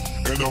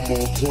 and I'm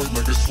on point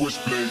like a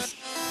switchblade.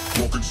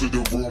 Walk into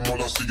the room,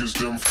 all I see is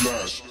them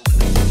flash.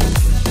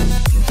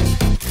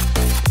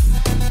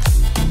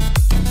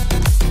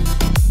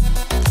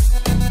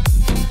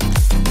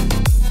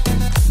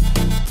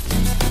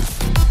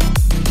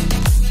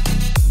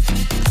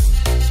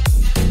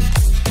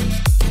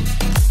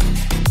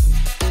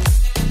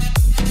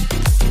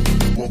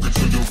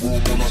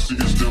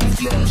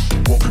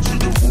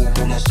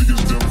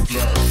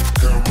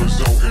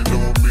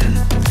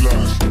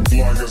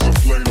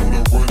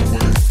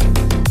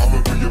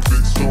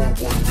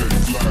 One day,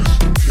 flash.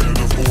 Can't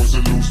afford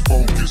to lose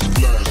focus,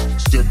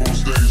 flash. Step on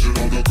stage.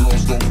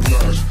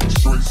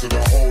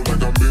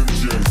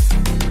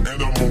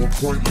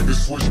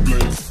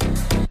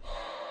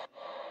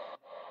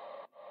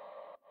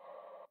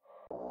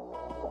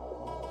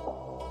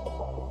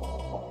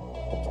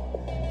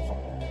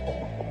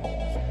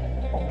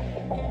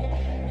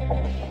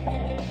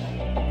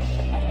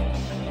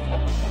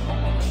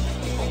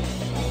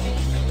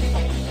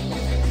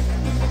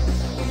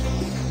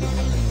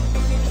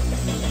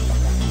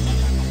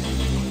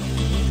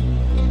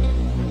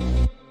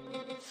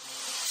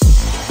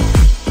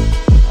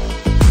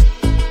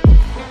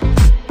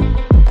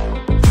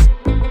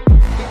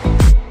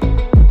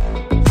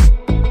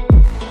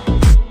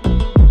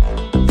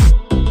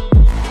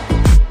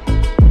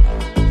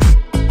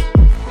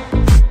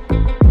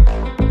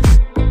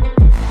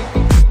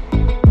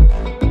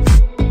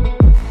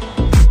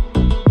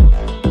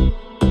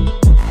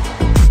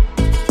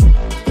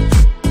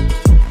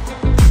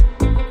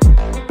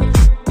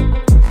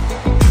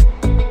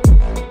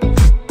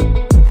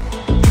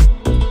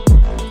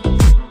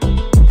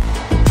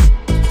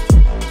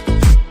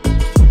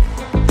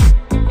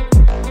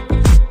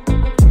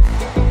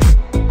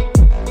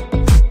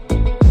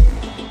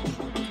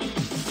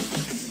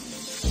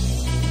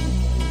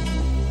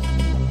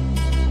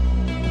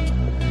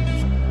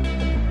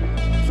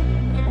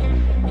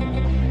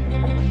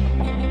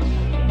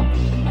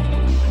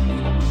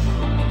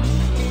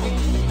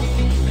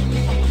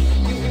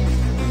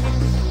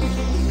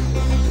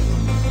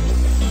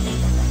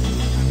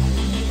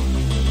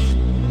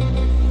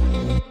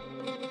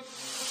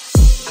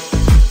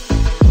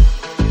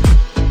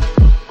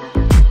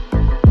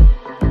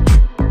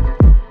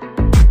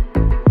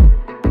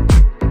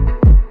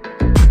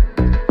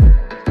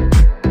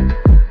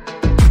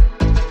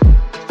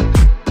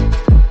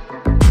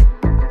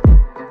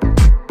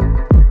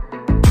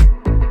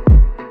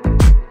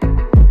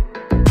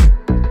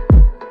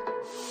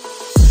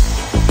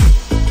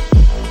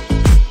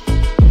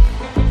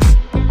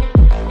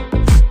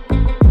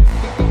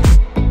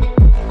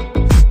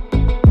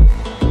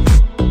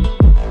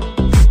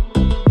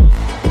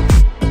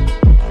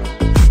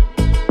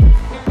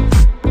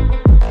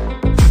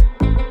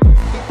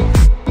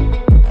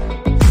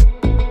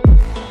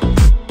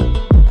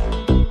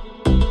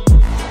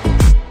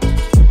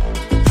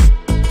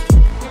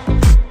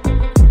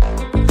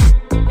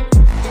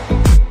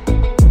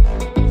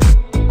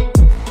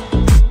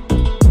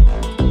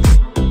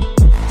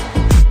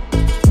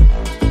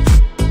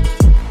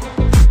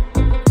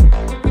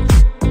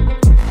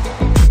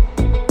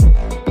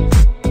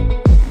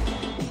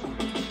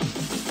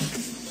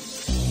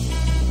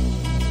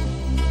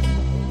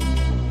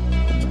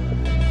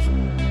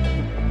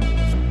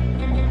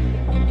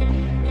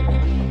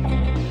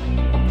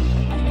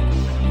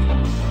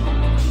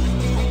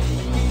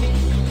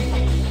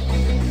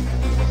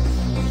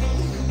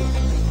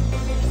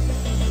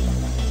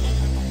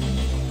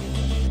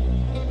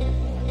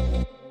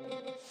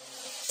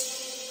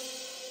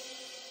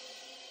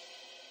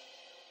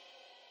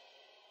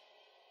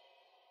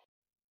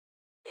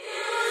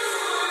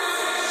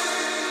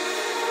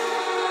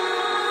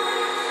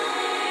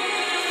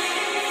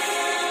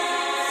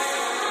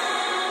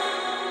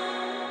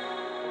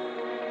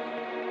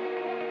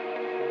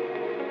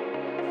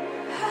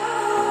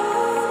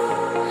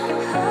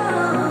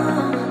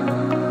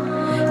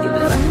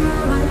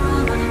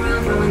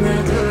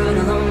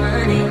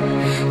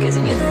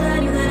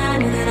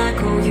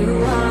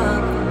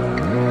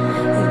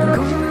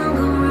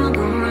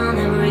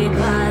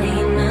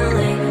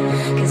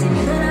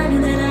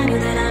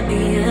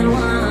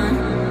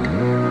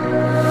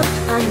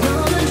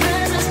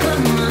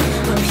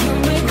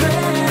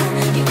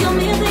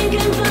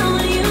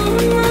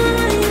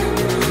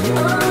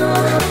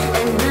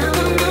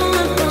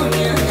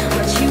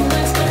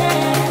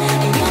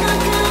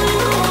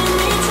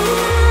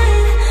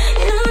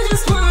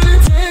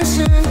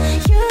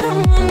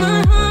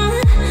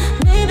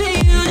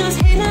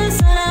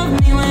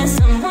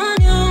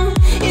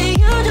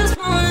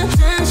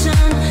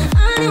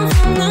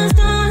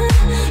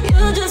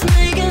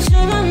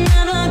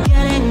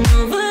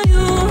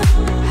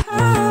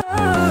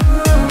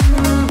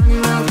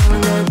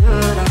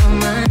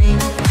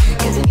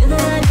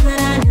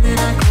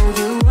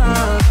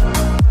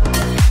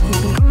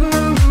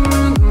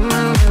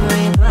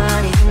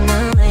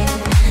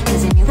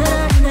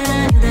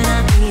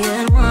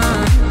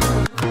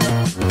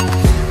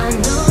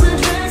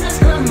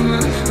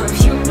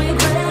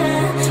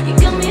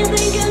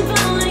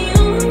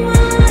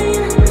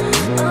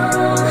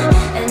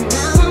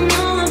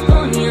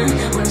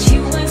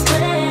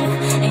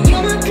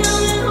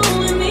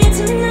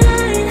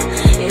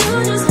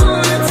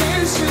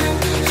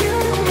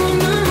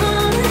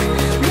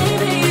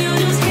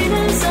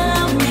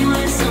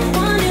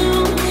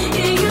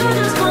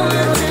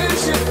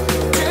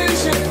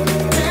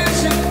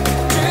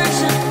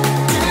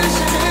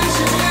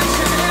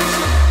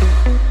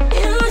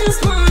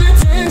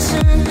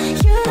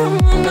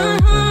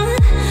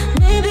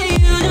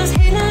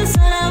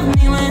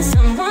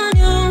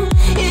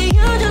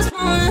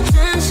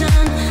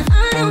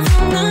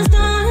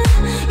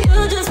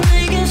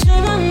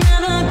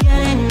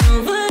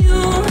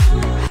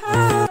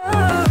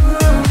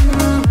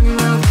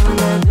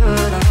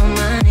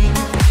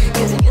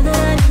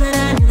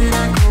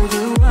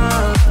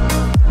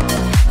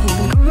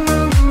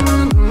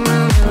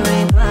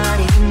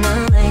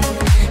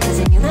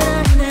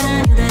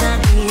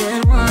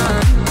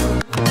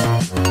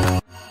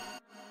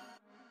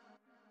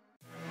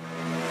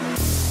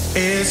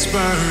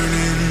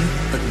 burning,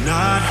 but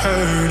not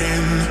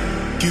hurting.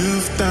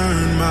 You've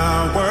turned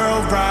my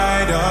world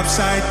right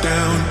upside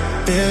down.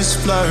 This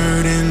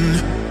flirting,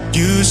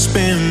 you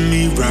spin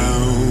me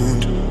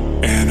round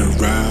and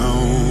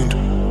around.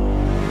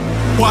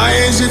 Why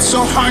is it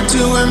so hard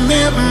to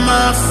admit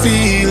my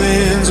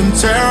feelings? I'm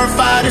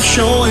terrified of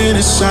showing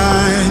a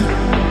sign,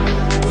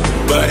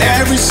 but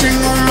every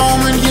single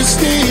moment you're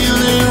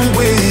stealing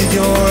with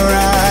your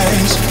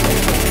eyes.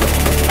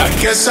 I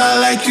guess I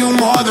like you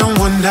more than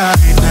one night.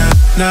 Na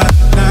na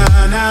na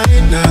na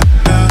na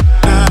na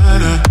na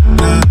na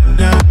na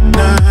na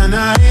na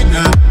na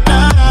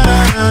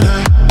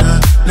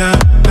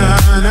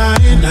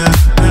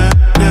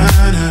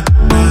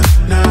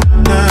na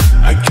na.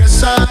 I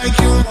guess I like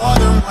you more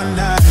than one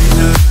night.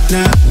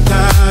 Na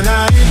na na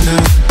na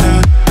na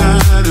na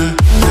na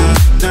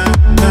na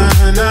na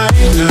na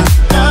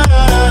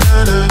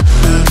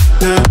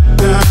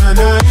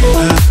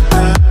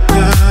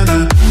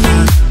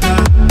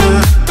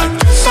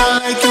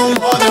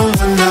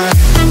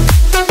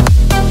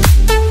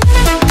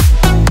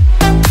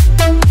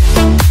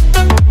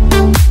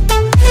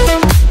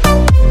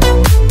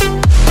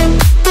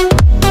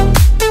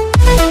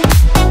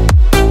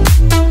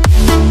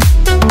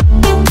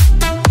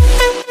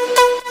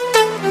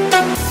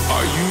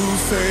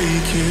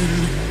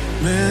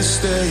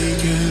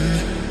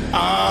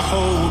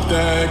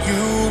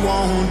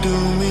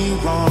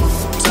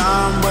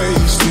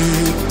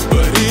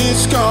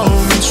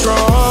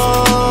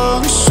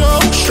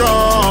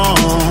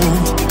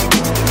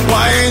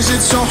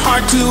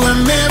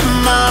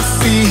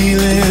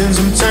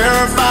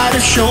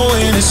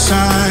showing a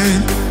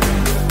sign,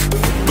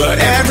 but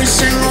every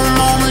single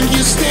moment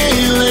you're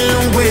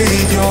stealing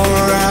with your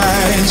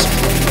eyes.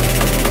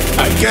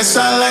 I guess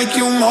I like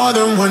you more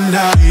than one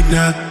night.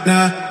 Na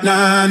na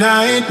na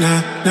na na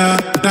na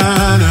na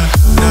na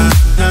na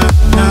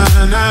na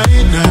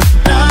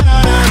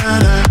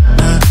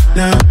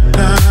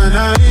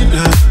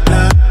na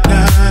na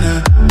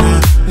na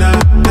na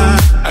na.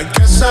 I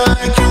guess I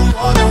like you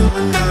more than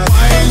one night.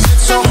 Why is it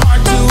so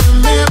hard to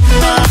admit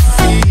my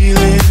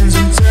feelings?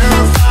 I'm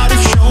terrified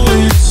of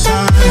showing a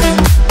sign,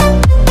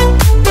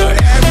 but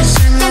every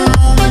single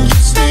moment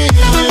you're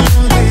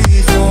stealing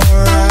with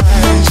your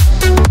eyes.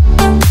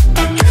 I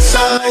guess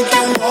I like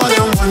you more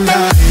than one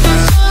night.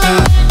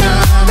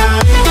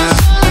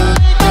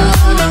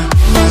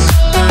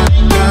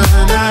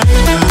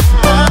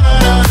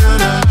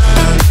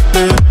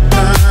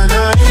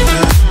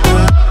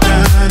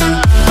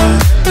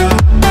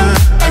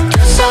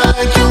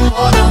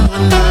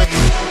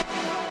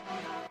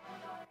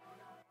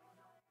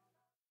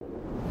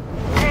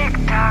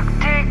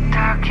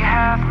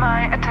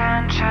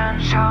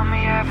 Show me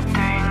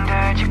everything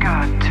that you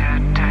got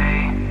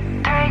today.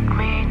 Take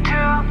me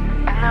to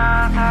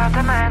another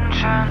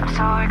dimension. I'm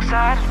so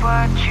excited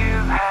what you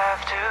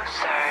have to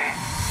say.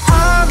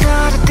 I'm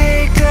not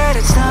addicted,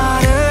 it's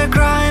not a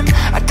crime.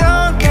 I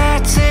don't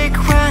get sick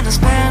when I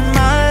spend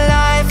my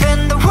life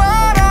in the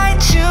world I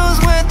choose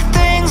with the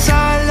things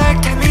I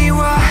like. Tell me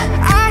why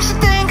I should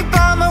think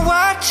about my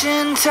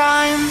watching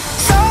time.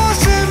 So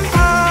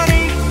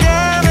sympathetic,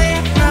 damn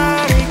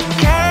hypnotic,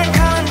 can't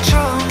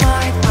control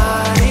my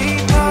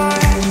body.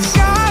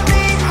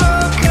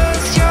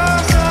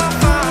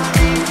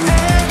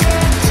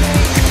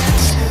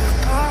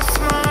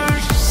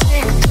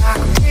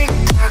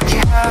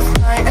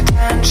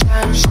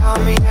 Show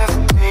me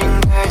everything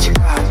that you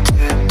got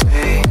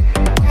today.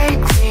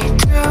 Take me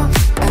to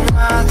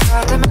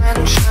another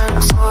dimension.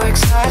 I'm so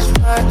excited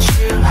what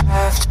you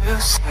have to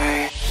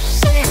say.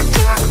 Tick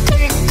tock,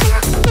 tick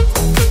tock.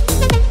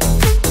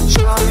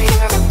 Show me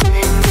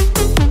everything.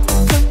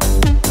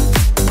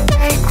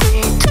 Take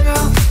me to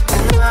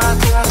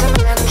another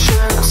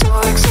dimension. I'm so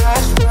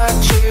excited what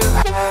you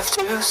have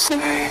to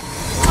say.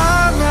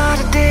 I'm not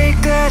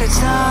addicted, it's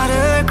not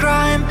a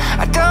crime.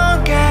 I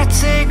don't get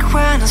sick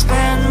when I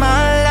spend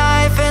my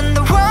life in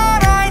the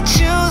world I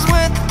choose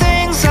with the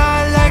things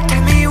I like.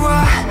 Tell me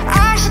why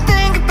I should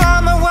think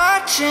about my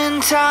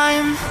watching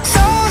time.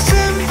 So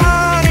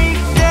sympathetic,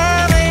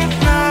 damn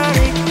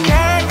hypnotic,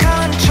 can't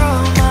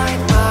control my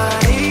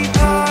body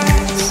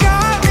parts.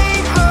 Got me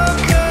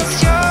hooked 'cause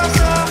you're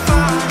so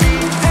funny,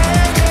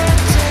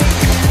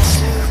 entertaining,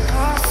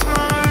 super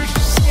smart.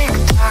 Tick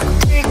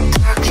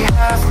tock, you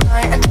have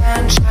my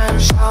attention.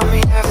 Show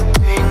me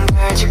everything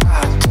that you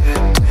got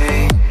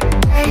today.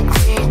 Take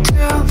me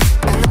to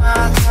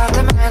another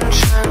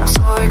dimension. I'm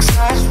so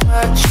excited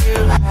what you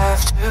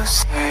have to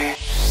say.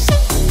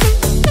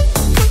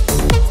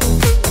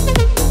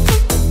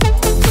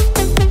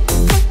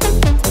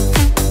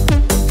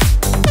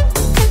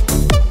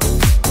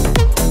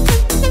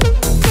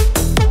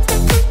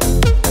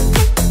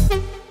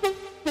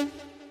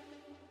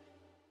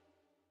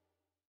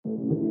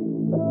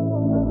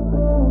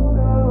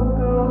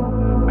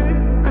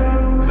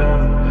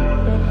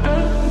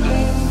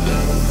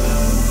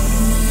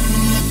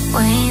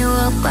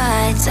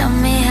 Tell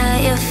me how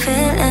you're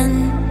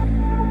feeling.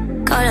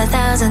 Call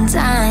 1,000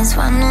 times,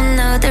 wanna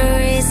know the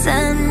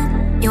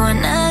reason. You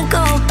wanna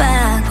go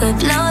back,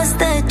 we've lost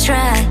the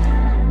track.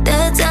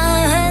 The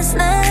time has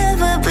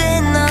never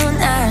been on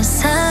our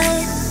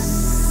side.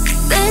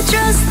 The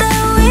trust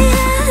that we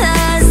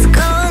had is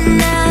gone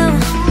now.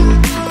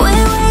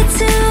 We're way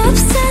too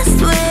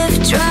obsessed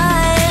with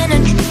trying,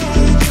 and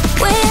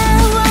we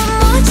have one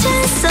more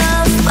chance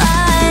of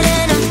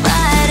fighting and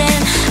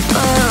fighting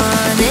for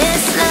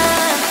this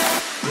love.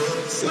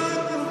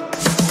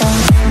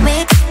 Don't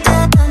make me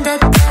down, down, down,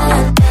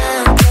 down,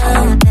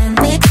 down. Don't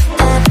make me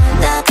down,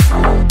 down,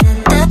 down,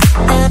 down,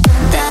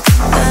 down, down.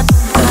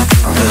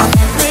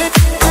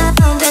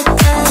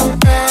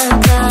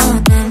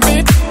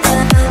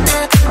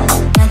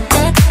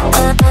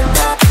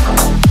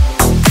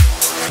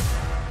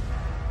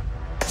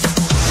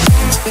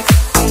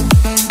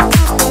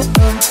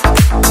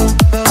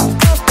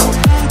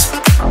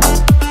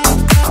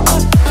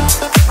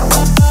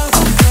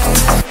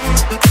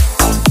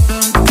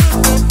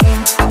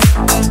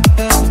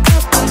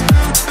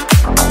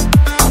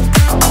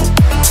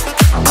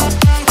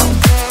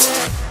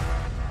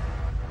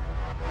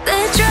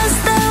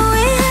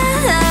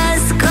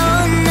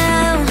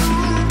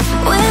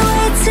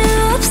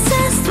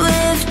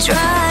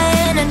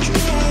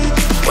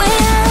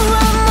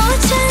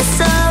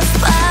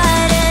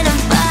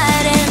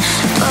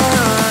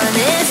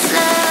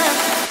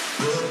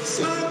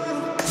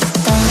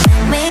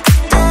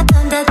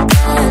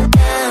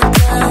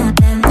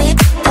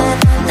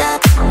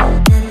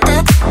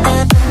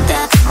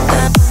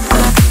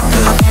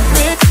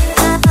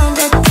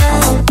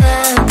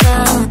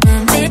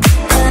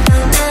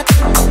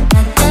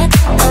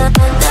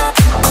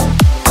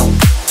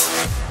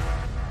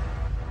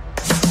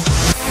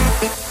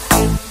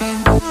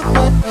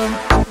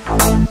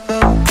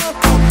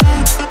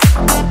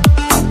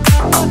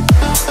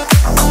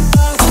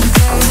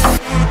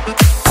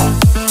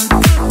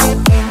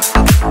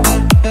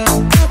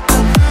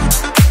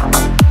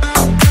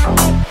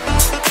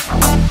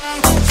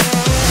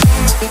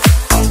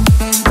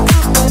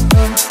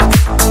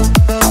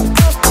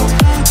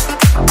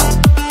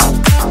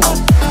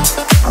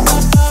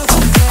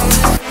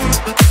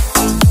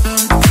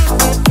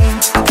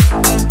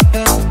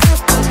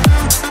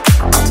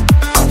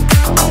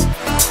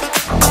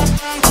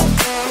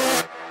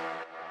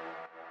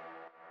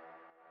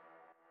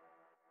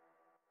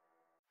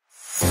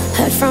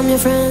 From your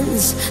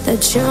friends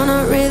that you're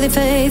not really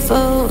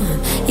faithful.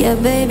 Yeah,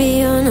 baby,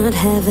 you're not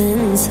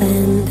heaven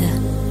sent.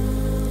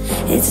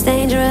 It's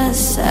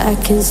dangerous, I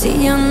can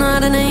see you're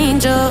not an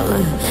angel.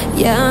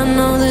 Yeah, I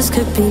know this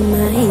could be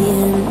my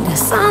end.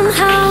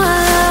 Somehow I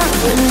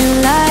love when you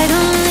lied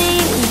on me.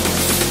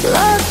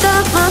 Locked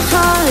up my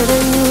heart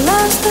and you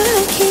lost the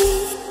key.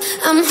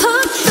 I'm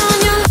hooked on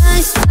your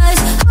lies, lies,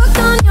 hooked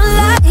on your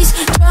lies.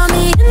 Draw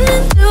me in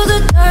into the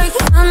dark,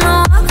 I know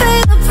I'll pay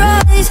the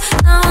price.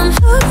 Now I'm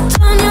hooked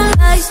on your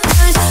lies,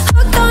 lies,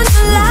 hooked on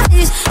your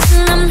lies.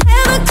 And I'm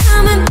never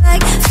coming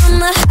back from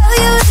the hell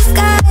you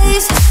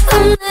disguise.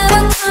 I'm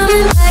never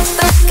coming back,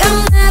 I'm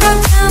never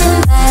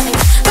coming back.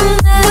 I'm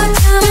never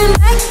coming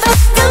back,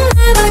 I'm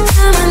never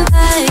coming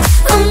back.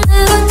 I'm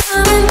never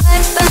coming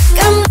back,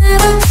 I'm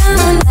never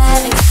coming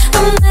back.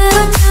 I'm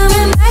never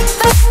coming back,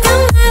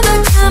 I'm never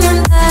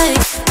coming back.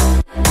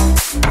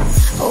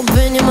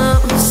 Open your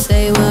mouth,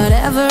 say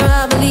whatever,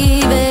 I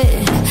believe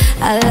it.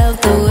 I love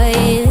the way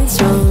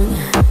it's wrong.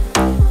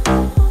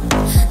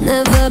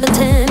 Never been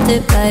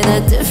tempted by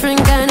that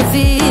different kind of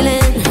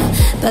feeling,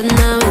 but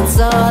now it's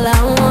all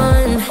I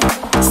want.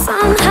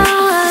 Somehow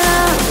I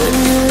love when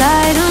you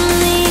lied on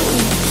me.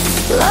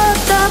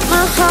 Locked up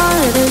my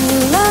heart and you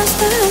lost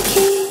the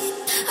key.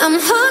 I'm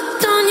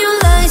hooked on your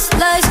lies,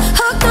 lies,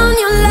 hooked on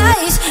your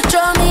lies.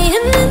 Draw me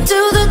in into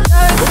the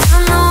dark, I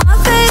know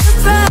I'll pay the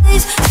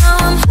price. Now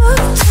I'm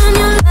hooked on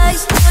your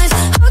lies, lies,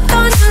 hooked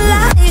on your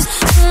lies.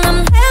 And I'm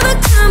never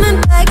coming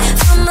back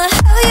from the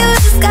hell you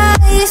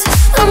disguise.